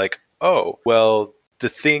usually like, "Oh, well, the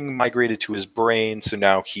thing migrated to his brain, so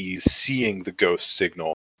now he's seeing the ghost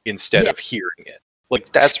signal instead of hearing it."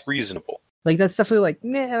 Like that's reasonable. Like that's definitely like,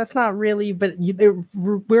 nah, that's not really. But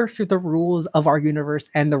we're through the rules of our universe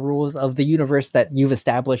and the rules of the universe that you've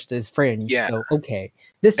established as Fringe. Yeah. So okay,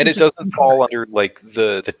 it doesn't fall under like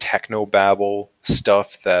the technobabble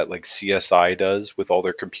stuff that like CSI does with all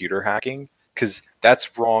their computer hacking, because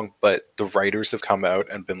that's wrong. But the writers have come out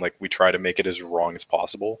and been like, we try to make it as wrong as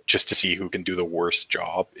possible, just to see who can do the worst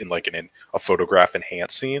job in like a photograph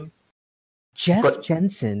enhance scene. Jeff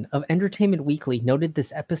Jensen of Entertainment Weekly noted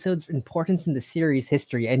this episode's importance in the series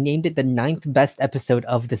history and named it the 9th best episode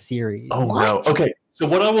of the series. Oh no. Okay. So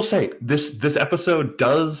what I will say, this episode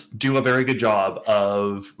does do a very good job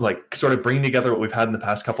of like sort of bringing together what we've had in the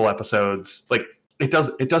past couple episodes. Like it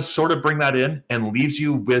does sort of bring that in and leaves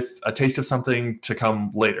you with a taste of something to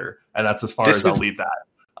come later. And that's as far as I'll leave that.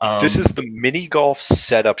 This is the mini golf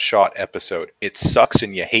setup shot episode. It sucks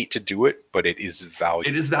and you hate to do it, but it is valuable.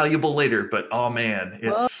 It is valuable later, but oh man,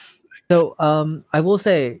 it's... So I will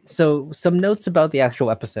say, some notes about the actual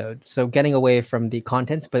episode. So getting away from the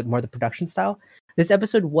contents, but more the production style. This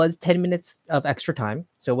episode was 10 minutes of extra time.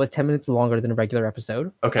 So it was 10 minutes longer than a regular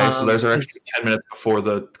episode. Okay, so there's our extra 10 minutes before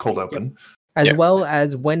the cold open. As well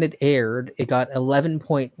as when it aired, it got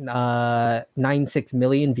 11.96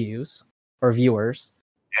 million views or viewers.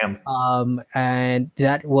 Damn. And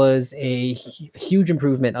that was a huge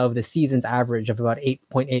improvement of the season's average of about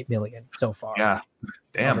 8.8 million so far. Yeah.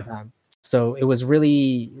 Damn. So it was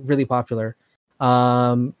really, really popular.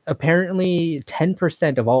 Apparently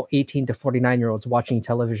 10% of all 18 to 49-year-olds watching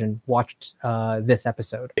television watched this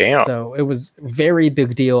episode. Damn. So it was a very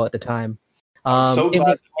big deal at the time. I'm so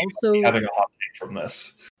glad also having a hot take from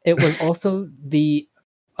this. It was also the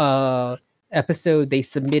episode they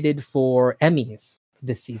submitted for Emmys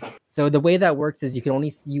this season. So the way that works is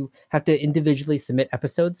you have to individually submit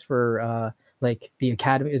episodes for like the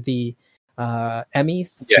Emmys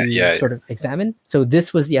to sort of examine. So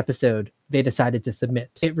this was the episode they decided to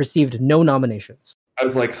submit. It received no nominations. I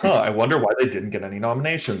was like, I wonder why they didn't get any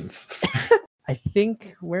nominations. I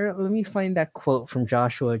think let me find that quote from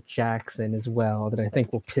Joshua Jackson as well that I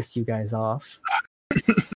think will piss you guys off.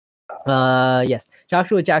 Yes,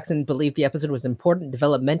 Joshua Jackson believed the episode was important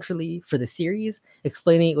developmentally for the series,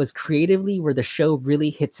 explaining it was creatively where the show really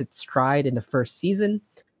hits its stride in the first season,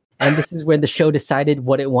 and this is when the show decided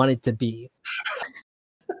what it wanted to be.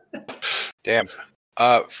 Damn.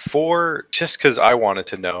 Just because I wanted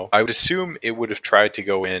to know, I would assume it would have tried to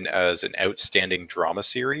go in as an outstanding drama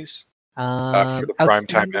series for the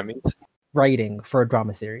primetime Emmys. Writing for a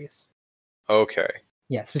drama series. Okay.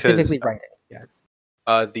 Yeah, specifically writing. Yeah.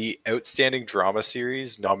 The Outstanding Drama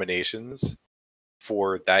Series nominations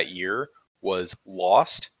for that year was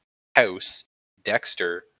Lost, House,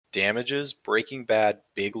 Dexter, Damages, Breaking Bad,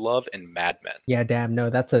 Big Love, and Mad Men. Yeah, damn, no,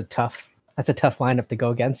 that's a tough lineup to go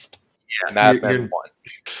against. Yeah, Mad Men won.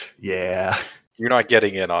 Yeah. You're not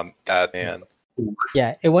getting in on that, man.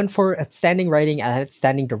 Yeah, it went for outstanding writing and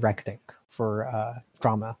outstanding directing for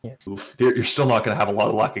drama. Yeah. Oof. You're still not going to have a lot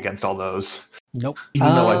of luck against all those. Nope.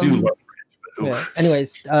 Even though I do love yeah.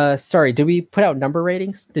 Anyways, sorry, did we put out number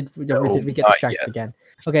ratings? Did we get distracted again?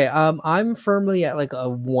 Okay, I'm firmly at like a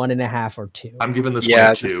 1.5 or 2. I'm giving this one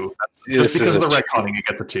a 2. Just because of the retconning, it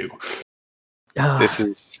gets a 2. This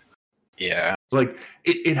is like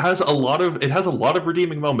it has a lot of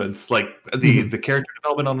redeeming moments, like the character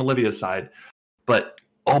development on Olivia's side, but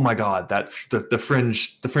oh my god, that the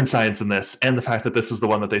fringe science in this, and the fact that this was the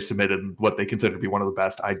one that they submitted, what they consider to be one of the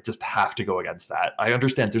best, I just have to go against that. I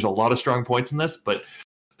understand there's a lot of strong points in this, but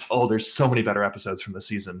there's so many better episodes from this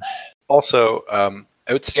season. Also,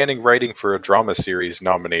 outstanding writing for a drama series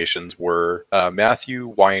nominations were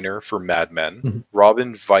Matthew Weiner for Mad Men,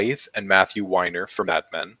 Robin Veith and Matthew Weiner for Mad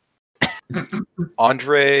Men,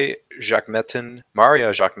 Andre Jacquemetton,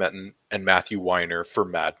 Maria Jacquemetton, and Matthew Weiner for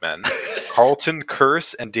Mad Men. Carlton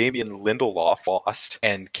Curse and Damien Lindelof lost,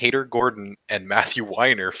 and Cater Gordon and Matthew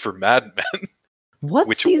Weiner for Mad Men.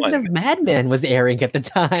 What season of Mad Men was airing at the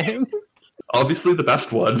time? Obviously the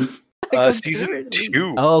best one. Season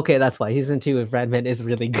 2. Oh, okay, that's why. Season 2 of Mad Men is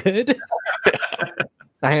really good.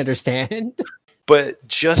 I understand. But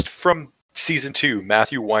just from Season 2,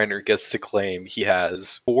 Matthew Weiner gets to claim he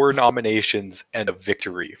has 4 nominations and a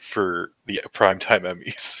victory for the Primetime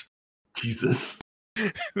Emmys. Jesus.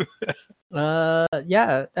 So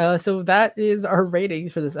that is our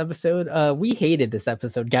ratings for this episode. We hated this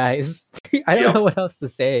episode, guys. I don't know what else to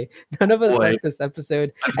say. None of us liked this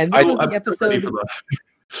episode. And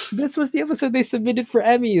this was the episode they submitted for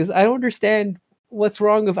Emmys. I don't understand what's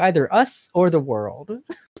wrong with either us or the world.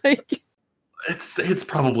 Like, it's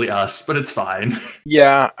probably us, but it's fine.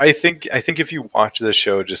 Yeah, I think if you watch the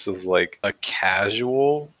show just as like a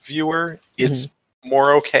casual viewer, it's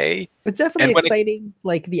more okay. It's definitely exciting.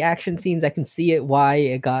 Like the action scenes, I can see it why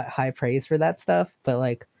it got high praise for that stuff. But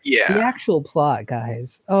like, the actual plot,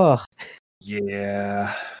 guys. Oh,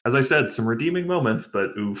 yeah. As I said, some redeeming moments,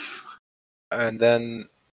 but oof. And then,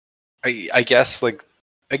 I guess like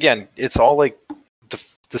again, it's all like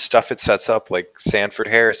the stuff it sets up. Like Sanford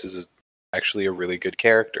Harris is actually a really good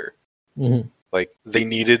character. Like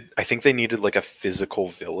I think they needed like a physical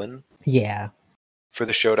villain Yeah. for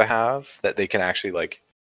the show to have that they can actually like,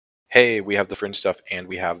 hey, we have the fringe stuff and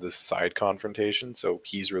we have this side confrontation, so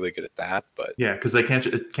he's really good at that. But Yeah, because it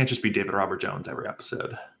can't just be David Robert Jones every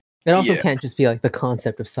episode. It also Yeah. can't just be like the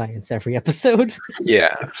concept of science every episode.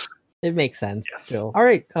 yeah, It makes sense. Yes. Still. All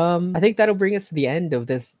right. I think that'll bring us to the end of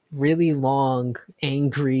this really long,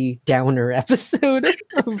 angry, downer episode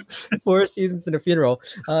of 4 Seasons and a Funeral.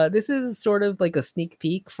 This is sort of like a sneak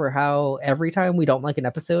peek for how every time we don't like an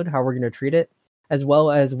episode, how we're going to treat it, as well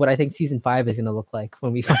as what I think season 5 is going to look like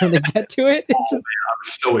when we finally get to it. It's just, I'm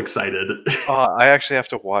so excited. I actually have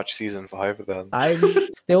to watch season 5 then. I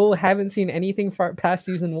still haven't seen anything far past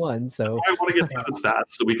season 1, so I want to get through this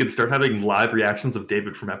fast so we can start having live reactions of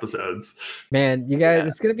David from episodes. man, you guys, Yeah.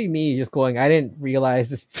 it's gonna be me just going, I didn't realize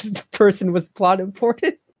this person was plot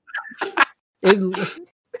important.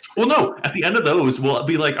 Well, no, at the end of those, we'll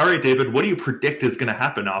be like, all right, David, what do you predict is going to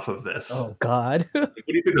happen off of this? Oh God. What do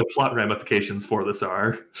you think the plot ramifications for this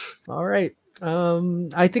are? All right.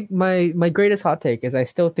 I think my greatest hot take is I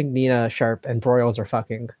still think Nina Sharp and Broyles are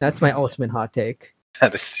fucking. That's my ultimate hot take.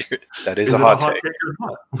 That is Is a it hot take. or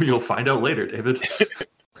not? You'll find out later, David.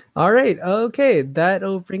 All right. Okay.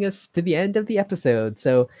 That'll bring us to the end of the episode.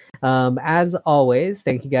 So, as always,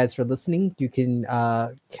 thank you guys for listening. You can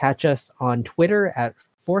catch us on Twitter at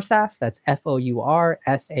Forsaaf. That's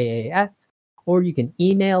FOURSAAF. Or you can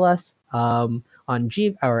email us on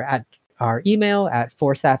or at our email at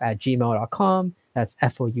forsaaf@gmail.com. That's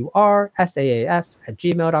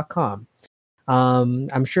FOURSAAF@gmail.com.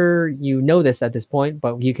 I'm sure you know this at this point,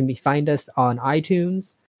 but you can find us on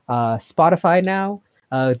iTunes, Spotify now,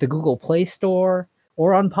 the Google Play Store,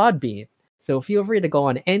 or on Podbean. So feel free to go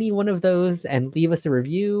on any one of those and leave us a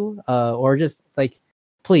review, or just like,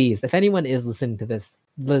 please, if anyone is listening to this,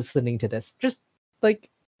 just like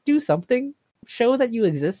do something, show that you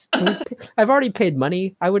exist. I've already paid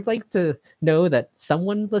money. I would like to know that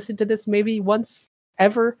someone listened to this maybe once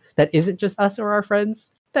ever that isn't just us or our friends.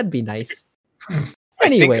 That'd be nice.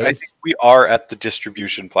 Anyways, I think we are at the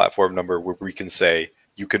distribution platform number where we can say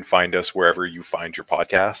you can find us wherever you find your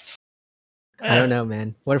podcasts. I don't know,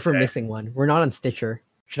 man. What if we're missing one? We're not on Stitcher.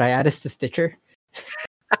 Should I add us to Stitcher?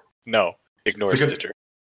 No, ignore Is it Stitcher.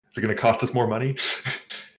 Is it going to cost us more money?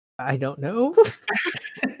 I don't know.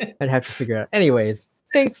 I'd have to figure it out. Anyways,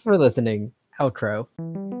 thanks for listening. Outro.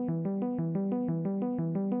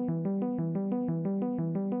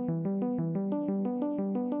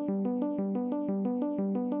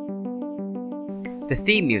 The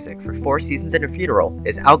theme music for 4 Seasons and a Funeral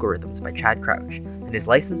is Algorithms by Chad Crouch and is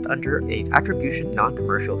licensed under a Attribution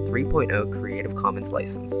Non-Commercial 3.0 Creative Commons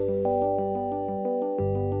license.